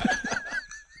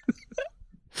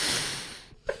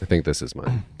 I think this is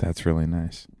mine. That's really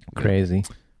nice. Crazy.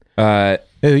 Uh,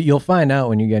 You'll find out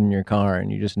when you get in your car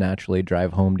and you just naturally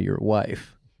drive home to your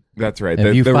wife. That's right.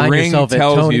 If you The find ring yourself at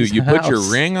tells you. Tony's You put your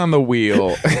house. ring on the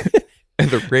wheel, and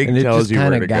the ring And it tells just you where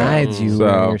kind to of guides go. you So,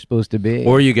 where you're supposed to be.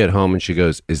 Or you get home and she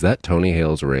goes, "Is that Tony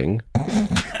Hale's ring?"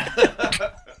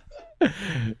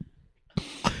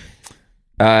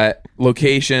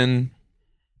 Location.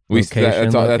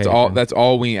 That's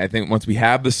all we. I think once we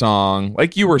have the song,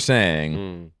 like you were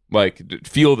saying,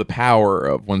 feel the power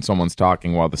of when someone's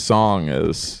talking while the song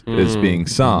is being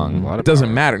sung. lot of It doesn't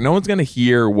power. matter. No one's going to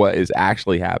hear what is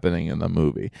actually happening in the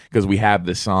movie because we have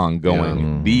the song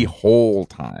going the whole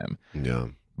time. Yeah.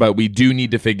 But we do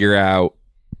need to figure out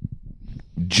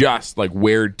just like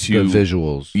where to The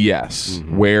visuals. Yes,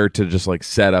 where to just like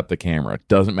set up the camera. It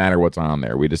doesn't matter what's on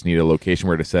there. We just need a location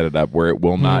where to set it up where it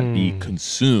will not be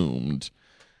consumed.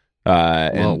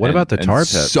 What about the tar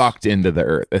pits? Sucked into the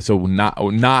earth. So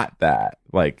not that.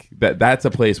 Like that's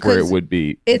a place where it 'Cause would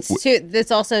be.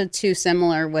 It's also too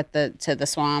similar with to the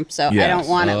swamp. So I Yes. don't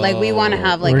want to we want to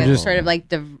have like We're a just sort of like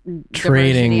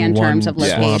trading diversity in terms one of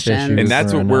swamp location. issue. And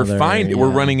that's for what we're another, finding. yeah. We're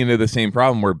running into the same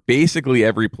problem where basically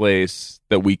every place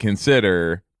that we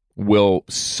consider will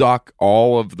suck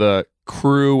all of the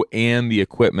crew and the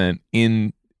equipment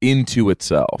into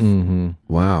itself. Mm-hmm.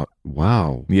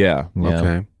 Wow. Yeah. Yeah.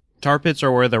 Okay. Tar pits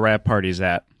are where the rap party's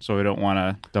at, so we don't want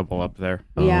to double up there.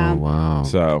 Yeah. Oh, wow.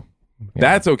 So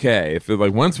that's okay. If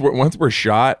like once we're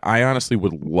shot, I honestly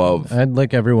would love. I'd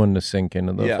like everyone to sink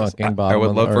into the Yes, fucking bottom I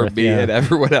would of love the for earth. me and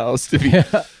everyone else to be.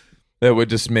 Yeah. That would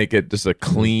just make it just a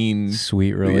clean.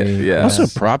 Sweet relief. Yeah. Also,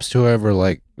 props to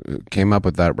whoever came up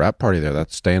with that rap party there.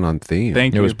 That's staying on theme.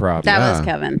 Thank It you. was props. That Yeah. was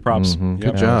Kevin. Props. Mhm.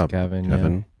 Good That job, was Kevin.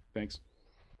 Kevin. Thanks.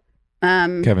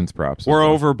 Kevin's props. We're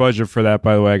over budget for that,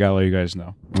 by the way. I gotta let you guys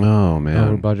know. Oh Yeah. man.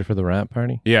 Over budget for the rap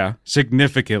party. Yeah,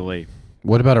 significantly.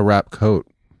 What about a rap coat?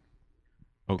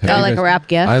 Okay. Oh, like a rap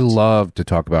gift. I love to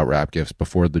talk about rap gifts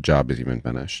before the job is even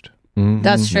finished. Mhm.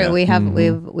 That's true. Yeah. We have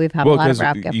we've had Well, a lot of 'cause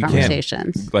rap you gift can't-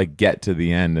 conversations. Like get to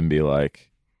the end and be like,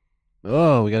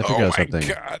 Oh, we got to figure oh out my something.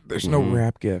 god, there's no Mhm.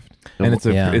 rap gift, No, and it's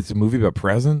a yeah. it's a movie about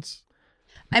presents.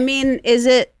 I mean, is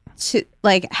it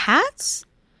like hats?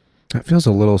 That feels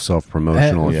a little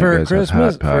self-promotional. if you For guys have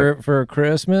Christmas, hat pack. for a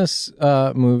Christmas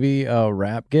movie,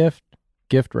 rap gift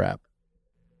wrap.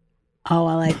 Oh,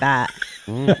 I like that.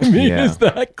 I mean, Yeah. is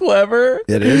that clever?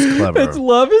 It is clever. It's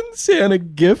loving Santa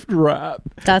gift wrap.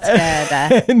 That's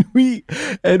good.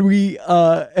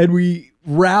 and we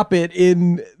wrap it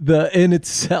in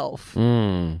itself.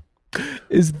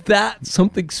 Is that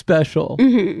something special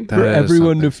Mhm. That for is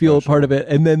everyone to something feel a special. part of it?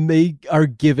 And then they are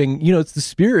giving, it's the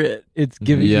spirit. It's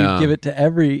giving Yeah. you give it to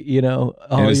every, all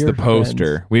And it's your the poster.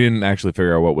 friends. We didn't actually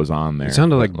figure out what was on there. It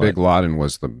sounded like but, Big Loden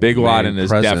was the Big main Loden is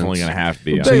presence. definitely going to have to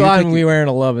be. Big on. you Loden, think- we wearing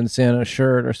a Lovin' Santa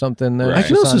shirt or something. There, Right. I can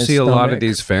just also on his see a lot of stomach.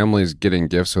 these families getting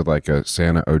gifts with like a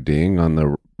Santa ODing on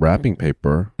the wrapping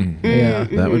paper. Mhm. Yeah.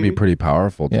 That would be pretty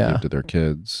powerful to Yeah. give to their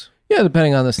kids. Yeah,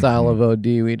 depending on the style of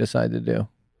OD we decide to do.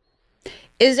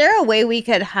 Is there a way we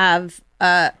could have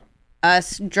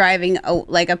us driving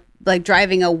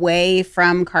driving away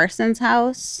from Carson's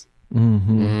house?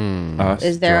 Mm-hmm. Us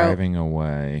Is there a- driving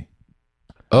away.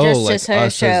 Oh, Just like to sort of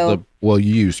us show-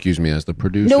 as the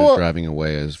producer No, well- driving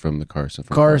away is from the Carson's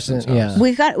Carson, house. yeah.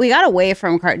 We got away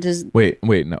from Carson. Wait,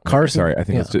 no. Carson- Sorry, I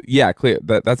think yeah. that's Clea.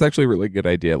 That's actually a really good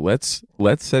idea. Let's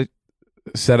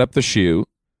set up the shoot,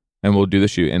 and we'll do the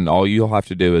shoot, and all you'll have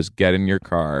to do is get in your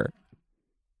car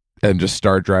and just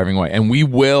start driving away, and we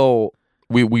will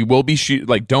be shoot.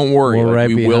 Like, don't worry, We're like, right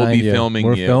we will be behind you. filming.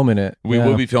 We're you. filming it. We Yeah.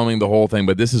 will be filming the whole thing,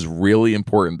 but this is really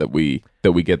important that we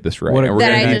get this right. What a And we're That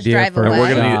gonna I need- just drive for a and we're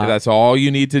gonna shot. need, that's all you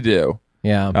need to do.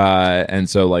 Yeah. And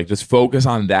so like just focus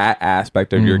on that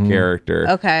aspect of your Mhm. character.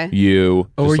 Okay. You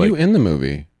Oh, just, were you like- in the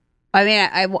movie? I mean,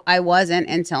 I wasn't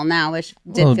until now, which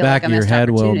did Well, the feel back like a of your missed head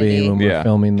will be opportunity. when we're Yeah.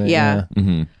 filming the Yeah.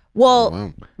 Mhm. Well, Oh,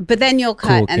 wow. but then you'll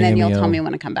cut Cool and then you'll cameo. tell me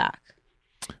when to come back.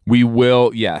 We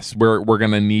will, yes. We're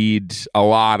gonna need a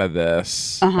lot of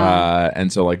this,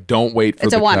 and so like, don't wait for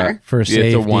It's a the oneer. cut. For safety.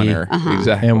 It's a oneer,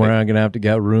 exactly. And we're not going to have to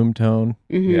get room tone.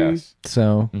 Yes,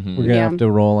 So we're going to have to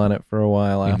roll on it for a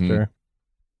while after.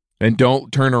 and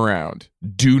don't turn around.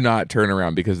 Do not turn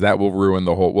around because that will ruin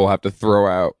the whole. We'll have to throw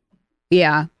out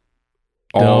Yeah.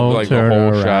 all Don't like turn the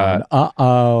whole around. shot.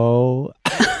 Uh-oh.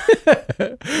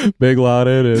 Big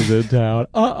Lotta is in town.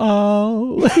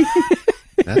 Uh-oh.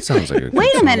 That sounds like a good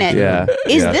Wait a song. minute. Yeah,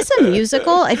 Is yeah. this a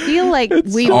musical? I feel like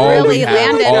we All really we have-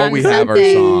 landed all on we something. have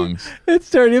are songs. It's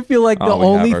starting to feel like the Oh, we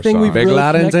have only our thing we've song. Big really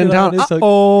Loudon's in connected town. on is like,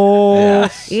 Oh.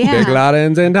 Yes. Yeah. Big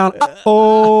Loudon's in town.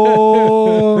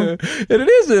 Oh. and it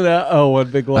isn't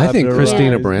when Big Lotta I think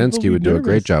Christina arrives. Baranski People would be do a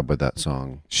great nervous. job with that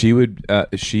song. She would.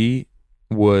 She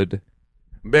would.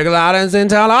 Big Loudon's in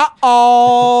town.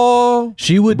 Oh.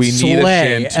 She would We need a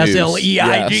slay chanteuse.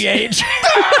 SLEIGH.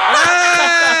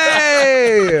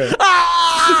 Hey.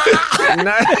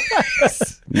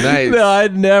 Nice. Nice. No,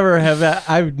 I'd never have that.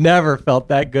 I've never felt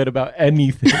that good about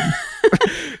anything.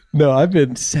 No, I've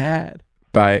been sad.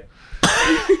 Bye.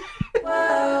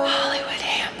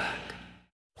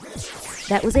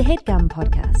 That was a HeadGum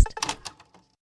podcast.